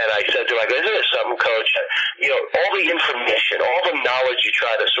Jack and I said to him, isn't it something, Coach? All the information, all the knowledge you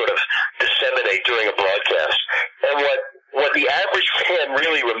try to sort of disseminate during a broadcast. And what the average fan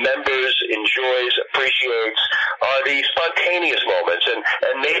really remembers, enjoys, appreciates are the spontaneous moments and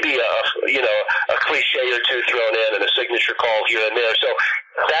maybe a cliche or two thrown in and a signature call here and there. So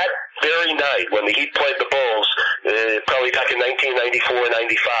that very night when the Heat played the Bulls, probably back in 1994,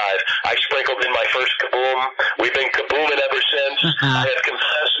 95, I sprinkled in my first kaboom. We've been kabooming ever since. I have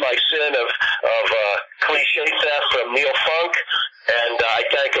confessed my sin of cliche theft from Neil Funk. And I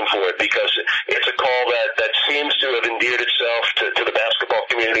thank him for it because it's a call that seems to have endeared itself to the basketball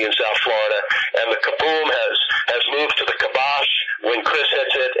community in South Florida. And the kaboom has moved to the kabosh when Chris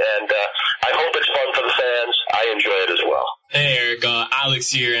hits it. And I hope it's fun for the fans. I enjoy it as well. Hey, Eric, Alex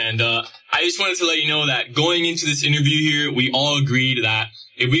here. And I just wanted to let you know that going into this interview here, we all agreed that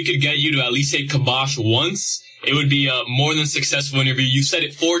if we could get you to at least say kabosh once, it would be a more than successful interview. You said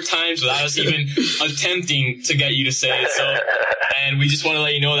it 4 times without us even attempting to get you to say it. So, and we just want to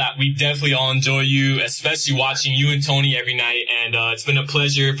let you know that we definitely all enjoy you, especially watching you and Tony every night. And it's been a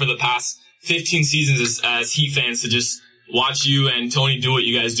pleasure for the past 15 seasons as Heat fans to just watch you and Tony do what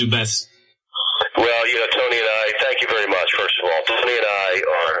you guys do best. Well, Tony and I, thank you very much, first of all. Tony and I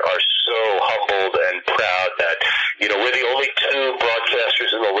are so humbled and proud that, we're the only 2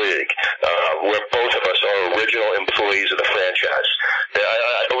 broadcasters in the league where both of us are original employees of the franchise.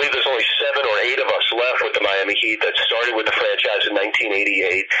 I believe there's only 7 or 8 of us left with the Miami Heat that started with the franchise in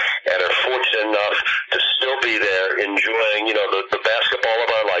 1988 and are fortunate enough to still be there enjoying, the basketball of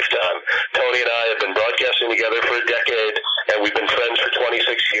our lifetime. Tony and I have been broadcasting together for a decade, and we've been friends for 26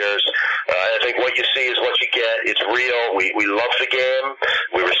 years. I think what you see is what you get. It's real. We love the game.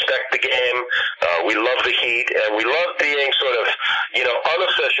 We respect the game. We love the Heat, and we love being sort of,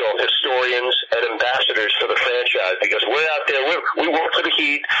 unofficial historians and ambassadors for the franchise because we're out there. We work for the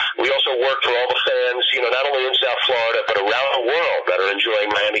Heat. We also work for all the fans, not only in South Florida, but around the world that are enjoying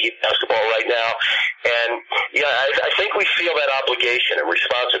Miami Heat basketball right now. And, I think we feel that obligation and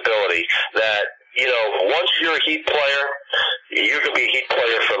responsibility that once you're a Heat player, you're going to be a Heat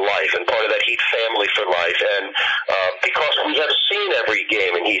player for life and part of that Heat family for life. And because we have seen every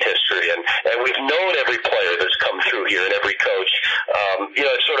game in Heat history and we've known every player that's come through here and every coach,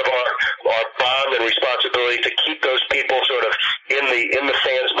 it's sort of our bond and responsibility to keep those people sort of in the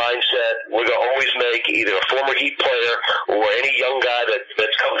fans' mindset. We're going to always make either a former Heat player or any young guy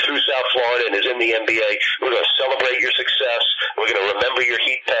that's come through South Florida and is in the NBA. We're going to celebrate your success. We're going to remember your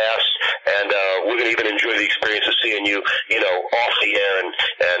Heat past, and we're going to even enjoy the experience of seeing you, off the air and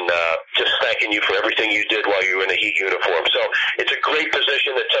just thanking you for everything you did while you were in a Heat uniform. So it's a great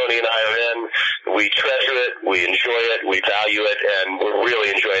position that Tony and I are in. We treasure it, we enjoy it, we value it, and we're really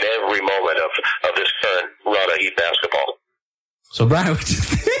enjoying every moment of this current run of Heat basketball. So, Brian, what do you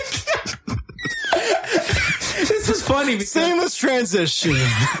think? This is funny. Seamless transition.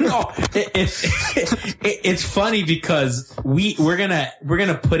 No, it's funny because we're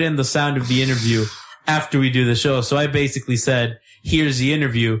gonna put in the sound of the interview after we do the show. So I basically said, "Here's the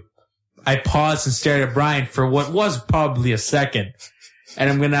interview." I paused and stared at Brian for what was probably a second,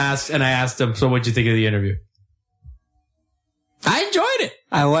 and I asked him, "So, what'd you think of the interview?" I enjoyed it.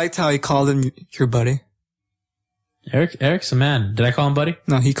 I liked how he called him your buddy. Eric's a man. Did I call him buddy?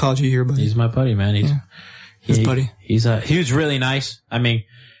 No, he called you your buddy. He's my buddy, man. He's his buddy. He was really nice. I mean,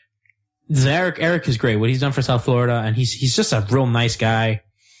 Eric is great. What he's done for South Florida, and he's just a real nice guy.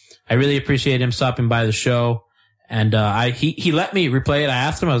 I really appreciate him stopping by the show. And he let me replay it. I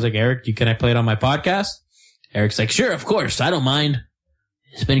asked him, I was like, Eric, can I play it on my podcast? Eric's like, sure, of course. I don't mind.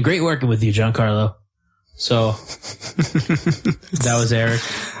 It's been great working with you, Giancarlo. So that was Eric.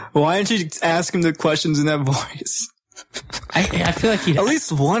 Why didn't you ask him the questions in that voice? I feel like at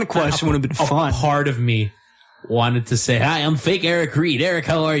least one question would have been fun. Part of me wanted to say, hi, I'm fake Eric Reed. Eric,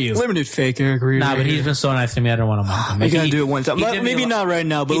 how are you? Limited fake Eric Reed. Nah, but he's been so nice to me. I don't want to mock him. You gotta do it one time. Maybe not right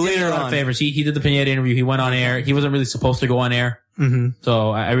now, but later on. Favors. He did the Pineda interview. He went on air. He wasn't really supposed to go on air. Mm-hmm.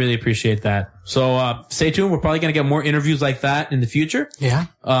 So I really appreciate that. So stay tuned. We're probably gonna get more interviews like that in the future. Yeah.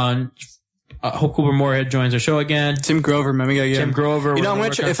 Hope Cooper Moorhead joins our show again. Tim Grover, man. We gotta get Tim him. Grover. You know,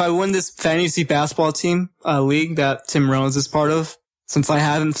 if I win this fantasy basketball team league that Tim Reynolds is part of, since I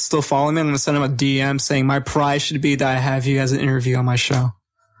have him still following me, I'm gonna send him a DM saying my prize should be that I have you as an interview on my show.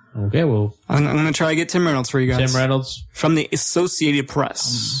 Okay, well, I'm gonna try to get Tim Reynolds for you guys. Tim Reynolds from the Associated Press.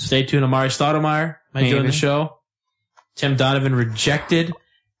 Stay tuned. Amari Stoudemire might join the show. Tim Donovan rejected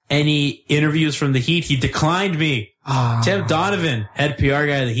any interviews from the Heat. He declined me. Tim Donovan, head PR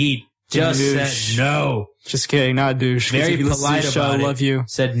guy of the Heat, just said no. Just kidding, not douche. Very polite about it. I love you.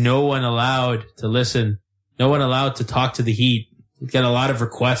 Said no one allowed to listen. No one allowed to talk to the Heat. We got a lot of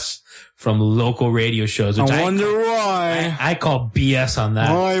requests from local radio shows. Which I wonder why. I call BS on that.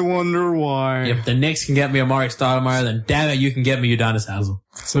 I wonder why. If the Knicks can get me Amari Stoudemire, then damn it, you can get me Udonis Haslem.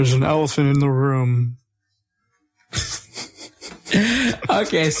 So there's an elephant in the room.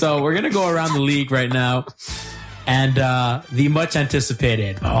 Okay, so we're going to go around the league right now. And the much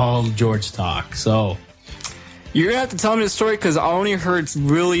anticipated Paul George talk. So you're going to have to tell me the story because I only heard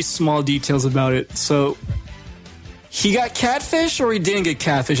really small details about it. So he got catfished or he didn't get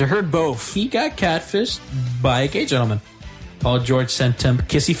catfished? I heard both. He got catfished by a gay gentleman. Paul George sent him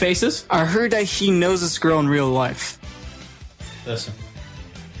kissy faces. I heard that he knows this girl in real life. Listen,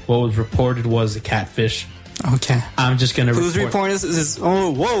 what was reported was a catfish. Okay. I'm just going to report. Who's reporting this?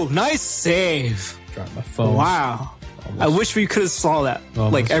 Oh, whoa, nice save. Drop my phone. Wow. Almost. I wish we could have saw that.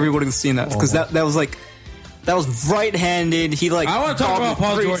 Almost. Like, everybody could have seen that. Because that was like, that was right-handed. He like, I want to talk about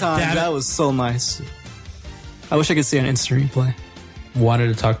Paul George. That was so nice. I wish I could see an instant replay. Wanted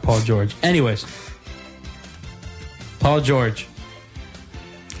to talk Paul George. Anyways. Paul George.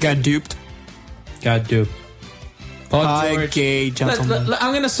 Got duped. Paul George. Gay gentleman.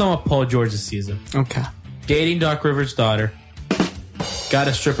 I'm going to sum up Paul George's season. Okay. Dating Doc Rivers' daughter. Got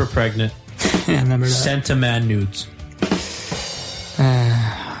a stripper pregnant. I remember that. Sent a man nudes.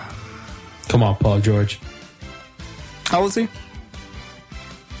 Come on, Paul George. How old is he?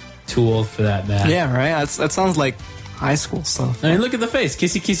 Too old for that, man. Yeah, right? That sounds like high school stuff. I mean, look at the face.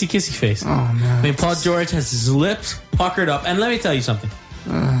 Kissy, kissy, kissy face. Oh, man. I mean, Paul George has his lips puckered up. And let me tell you something.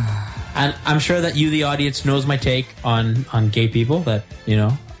 And I'm sure that you, the audience, knows my take on gay people. That, you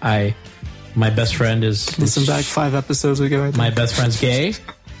know, my best friend is... Listen back 5 episodes ago, I think. My best friend's gay.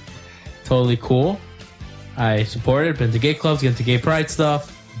 Totally cool. I support it. Been to gay clubs, get into gay pride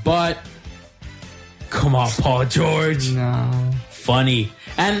stuff. But, come on, Paul George. No. Funny.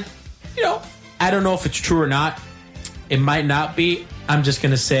 And, you know, I don't know if it's true or not. It might not be. I'm just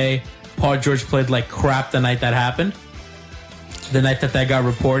going to say Paul George played like crap the night that happened. The night that got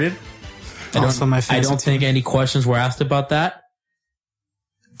reported. I don't think any questions were asked about that.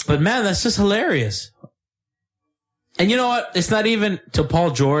 But man, that's just hilarious. And you know what? It's not even to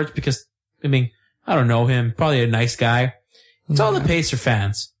Paul George because, I mean, I don't know him. Probably a nice guy. It's all the Pacer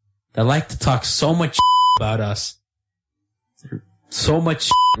fans that like to talk so much about us. So much,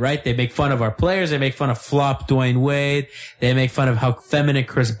 right? They make fun of our players. They make fun of flop Dwayne Wade. They make fun of how feminine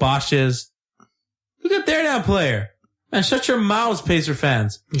Chris Bosh is. Look at their damn player. Man, shut your mouths, Pacer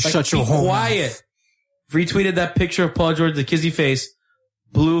fans. Shut your whole quiet. Retweeted that picture of Paul George, the kizzy face.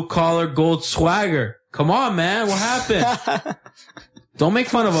 Blue collar, gold swagger. Come on, man. What happened? Don't make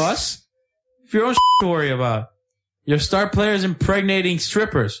fun of us. If your own to worry about. Your star player is impregnating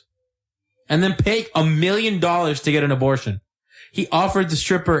strippers. And then pay $1 million to get an abortion. He offered the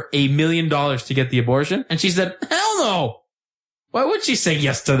stripper $1 million to get the abortion. And she said, hell no. Why would she say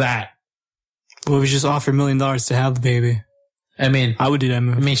yes to that? Well, we just offer $1 million to have the baby. I mean, I would do that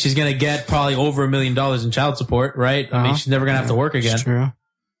move. I mean, she's going to get probably over $1 million in child support, right? I mean, she's never going to have to work again. That's true.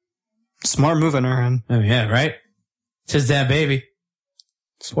 Smart move on her end. I mean, yeah, right? It's his damn baby.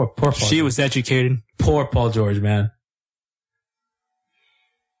 Poor Paul She George. was educated. Poor Paul George, man.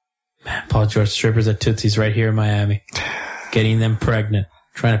 Man, Paul George strippers at Tootsie's right here in Miami. Getting them pregnant.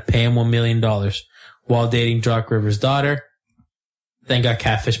 Trying to pay him $1 million while dating Jock Rivers' daughter. Then got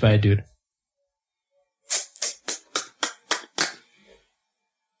catfished by a dude.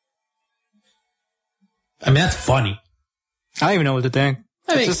 I mean, that's funny. I don't even know what to think.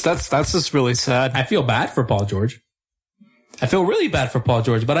 I mean, that's just really sad. I feel bad for Paul George. I feel really bad for Paul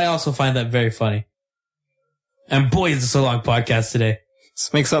George, but I also find that very funny. And boy, is this a long podcast today.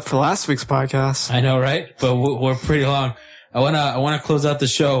 This makes up for last week's podcast. I know, right? But we're pretty long. I wanna close out the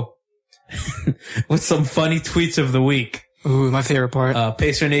show with some funny tweets of the week. Ooh, my favorite part.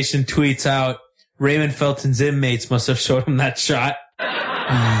 Pacer Nation tweets out, Raymond Felton's inmates must have showed him that shot.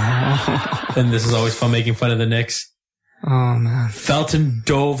 And this is always fun making fun of the Knicks. Oh, man. Felton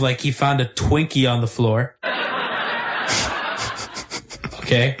dove like he found a Twinkie on the floor.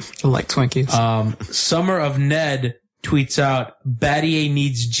 Okay. I like Twinkies. Summer of Ned tweets out, Battier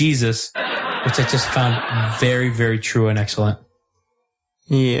needs Jesus, which I just found very, very true and excellent.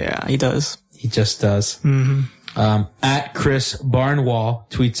 Yeah, he does. He just does. Mm-hmm. At Chris Barnwall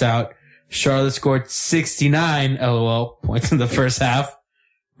tweets out, Charlotte scored 69, LOL, points in the first half.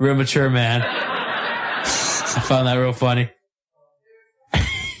 Real mature, man. I found that real funny.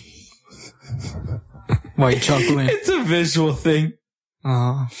 Why are you chuckling? It's a visual thing.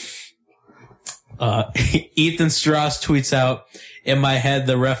 Ethan Strauss tweets out, in my head,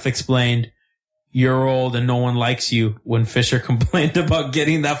 the ref explained, you're old and no one likes you when Fisher complained about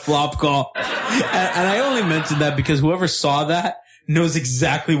getting that flop call. And I only mentioned that because whoever saw that knows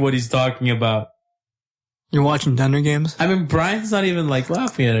exactly what he's talking about. You're watching Thunder games? I mean, Brian's not even like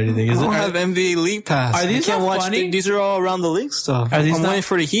laughing at anything, is it? I don't have NBA League Pass. Are these not funny? These are all around the league stuff. I'm waiting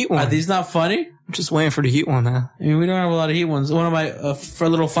for the Heat one. Are these not funny? I'm just waiting for the Heat one, man. I mean, we don't have a lot of Heat ones. One of my, for a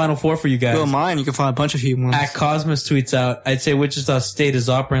little Final Four for you guys. Well, mine, you can find a bunch of Heat ones. At Cosmos tweets out, I'd say Wichita State is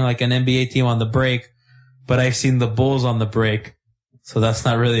operating like an NBA team on the break, but I've seen the Bulls on the break. So that's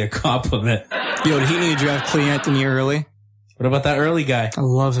not really a compliment. Yo, the Heat need to draft Clay Anthony early. What about that early guy? I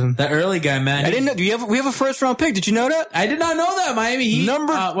love him. That early guy, man. I didn't know. We have a first round pick. Did you know that? I did not know that. Miami Heat.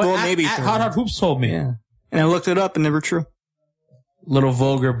 Maybe at Hot Hoops told me. Yeah. And I looked it up and they were true. Little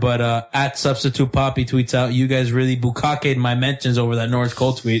vulgar, but at Substitute Poppy tweets out, you guys really bukkake'd my mentions over that Norris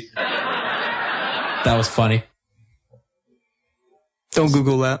Cole tweet. That was funny. Don't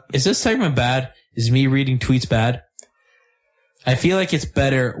Google that. Is this segment bad? Is me reading tweets bad? I feel like it's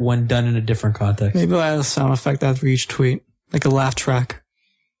better when done in a different context. Maybe I'll add a sound effect after each tweet. Like a laugh track.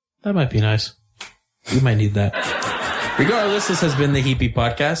 That might be nice. We might need that. Regardless, this has been the Heapy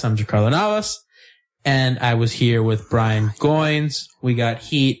Podcast. I'm Giancarlo Navas. And I was here with Brian Goins. We got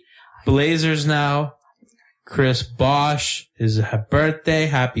Heat Blazers now. Chris Bosh is a birthday.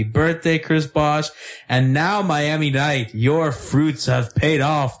 Happy birthday, Chris Bosh. And now Miami Night, your fruits have paid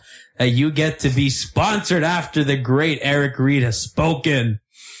off. You get to be sponsored after the great Eric Reed has spoken.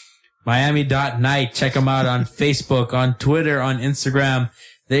 Miami.night. Check them out on Facebook, on Twitter, on Instagram.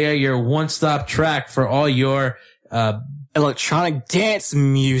 They are your one-stop track for all your electronic dance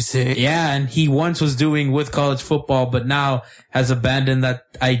music. Yeah, and he once was doing with college football, but now has abandoned that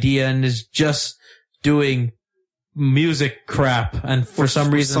idea and is just doing music crap. And for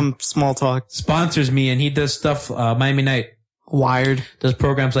some reason, some small talk, sponsors me, and he does stuff, Miami Night. Wired. Does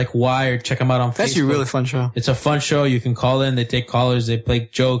programs like Wired. Check them out on Facebook. That's a really fun show. It's a fun show. You can call in. They take callers. They play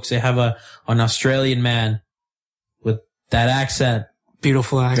jokes. They have an Australian man with that accent.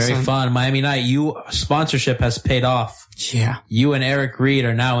 Beautiful accent. Very fun. Miami Night. Sponsorship has paid off. Yeah. You and Eric Reed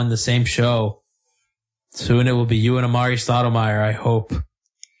are now in the same show. Soon it will be you and Amari Stoudemire, I hope.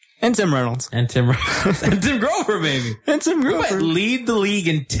 And Tim Reynolds. And Tim Reynolds. And Tim Grover, baby. And Tim Grover. But lead the league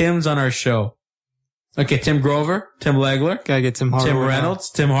in Tims on our show. Okay, Tim Grover, Tim Legler. Gotta get Tim Hardaway. Tim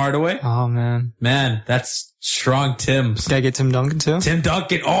Reynolds, Tim Hardaway. Oh, man. Man, that's strong Tims. Gotta get Tim Duncan, too. Tim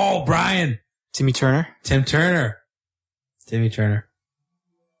Duncan. Oh, Brian. Timmy Turner. Tim Turner. Timmy Turner.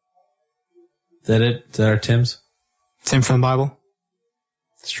 Is that it? Is that our Tims? Tim from the Bible.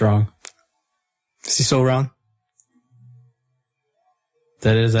 Strong. Is he still around?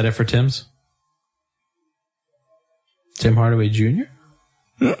 Is that it for Tims? Tim Hardaway Jr.?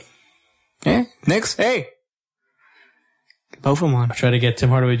 Yeah. Next. Hey. Both of them on. Try to get Tim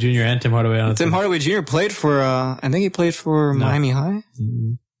Hardaway Jr. and Tim Hardaway on. Tim Hardaway Jr. played for, I think he played for Miami High.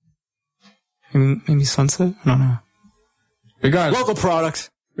 Maybe Sunset? I don't know. Regardless. Local product.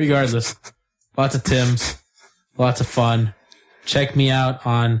 Regardless. Lots of Tims. Lots of fun. Check me out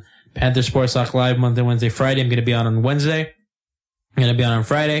on Panther Sports Talk Live Monday, Wednesday, Friday. I'm going to be on Wednesday. I'm going to be on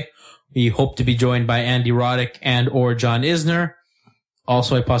Friday. We hope to be joined by Andy Roddick and or John Isner.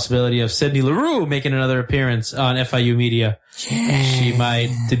 Also a possibility of Sydney LaRue making another appearance on FIU Media. Yeah. She might,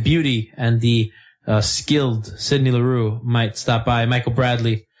 the beauty and the skilled Sydney LaRue might stop by. Michael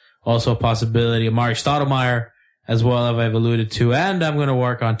Bradley, also a possibility. Amari Stoudemire, as well as I've alluded to. And I'm going to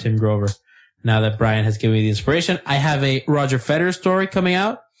work on Tim Grover now that Brian has given me the inspiration. I have a Roger Federer story coming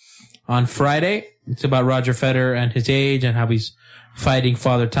out on Friday. It's about Roger Federer and his age and how he's fighting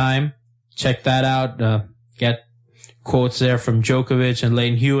Father Time. Check that out. Get quotes there from Djokovic and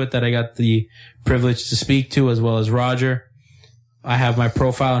Leighton Hewitt that I got the privilege to speak to, as well as Roger. I have my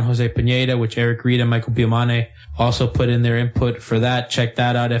profile on Jose Pineda, which Eric Reed and Michael Biamane also put in their input for that. Check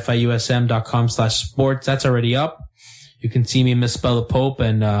that out, fiusm.com/sports. That's already up. You can see me misspell the Pope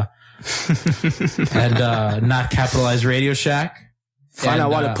and not capitalize Radio Shack. Find out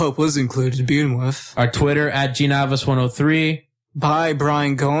why the Pope was included to begin with. Our Twitter at GNavas103. By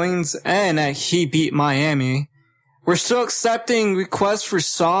Brian Goings and at He Beat Miami. We're still accepting requests for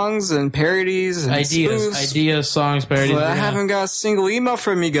songs and parodies and ideas, songs, parodies. But I haven't got a single email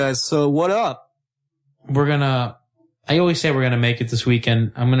from you guys, so what up? I always say we're gonna make it this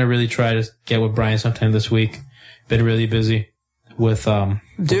weekend. I'm gonna really try to get with Brian sometime this week. Been really busy with,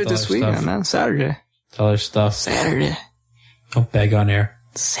 Dude, this weekend, man. Saturday. Other stuff. Saturday. Don't beg on air.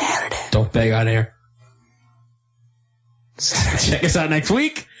 Saturday. Don't beg on air. Saturday. Check us out next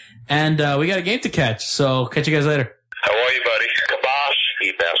week. And we got a game to catch, so catch you guys later. How are you, buddy? Kabosh,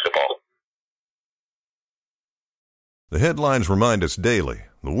 eat basketball. The headlines remind us daily,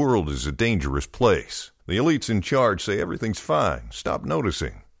 the world is a dangerous place. The elites in charge say everything's fine, stop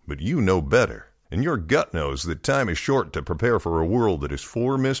noticing. But you know better. And your gut knows that time is short to prepare for a world that is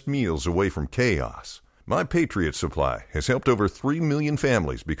 4 missed meals away from chaos. My Patriot Supply has helped over 3 million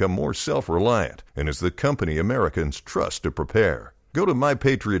families become more self-reliant and is the company Americans trust to prepare. Go to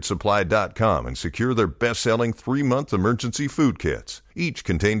MyPatriotSupply.com and secure their best-selling 3-month emergency food kits. Each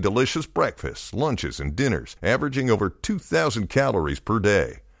contain delicious breakfasts, lunches, and dinners, averaging over 2,000 calories per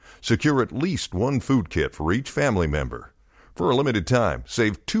day. Secure at least 1 food kit for each family member. For a limited time,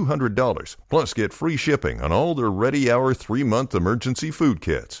 save $200, plus get free shipping on all their Ready Hour 3-month emergency food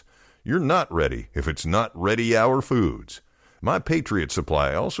kits. You're not ready if it's not Ready Hour Foods. My Patriot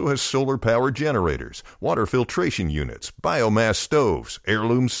Supply also has solar power generators, water filtration units, biomass stoves,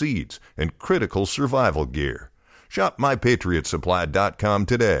 heirloom seeds, and critical survival gear. Shop MyPatriotSupply.com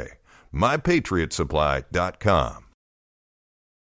today. MyPatriotSupply.com.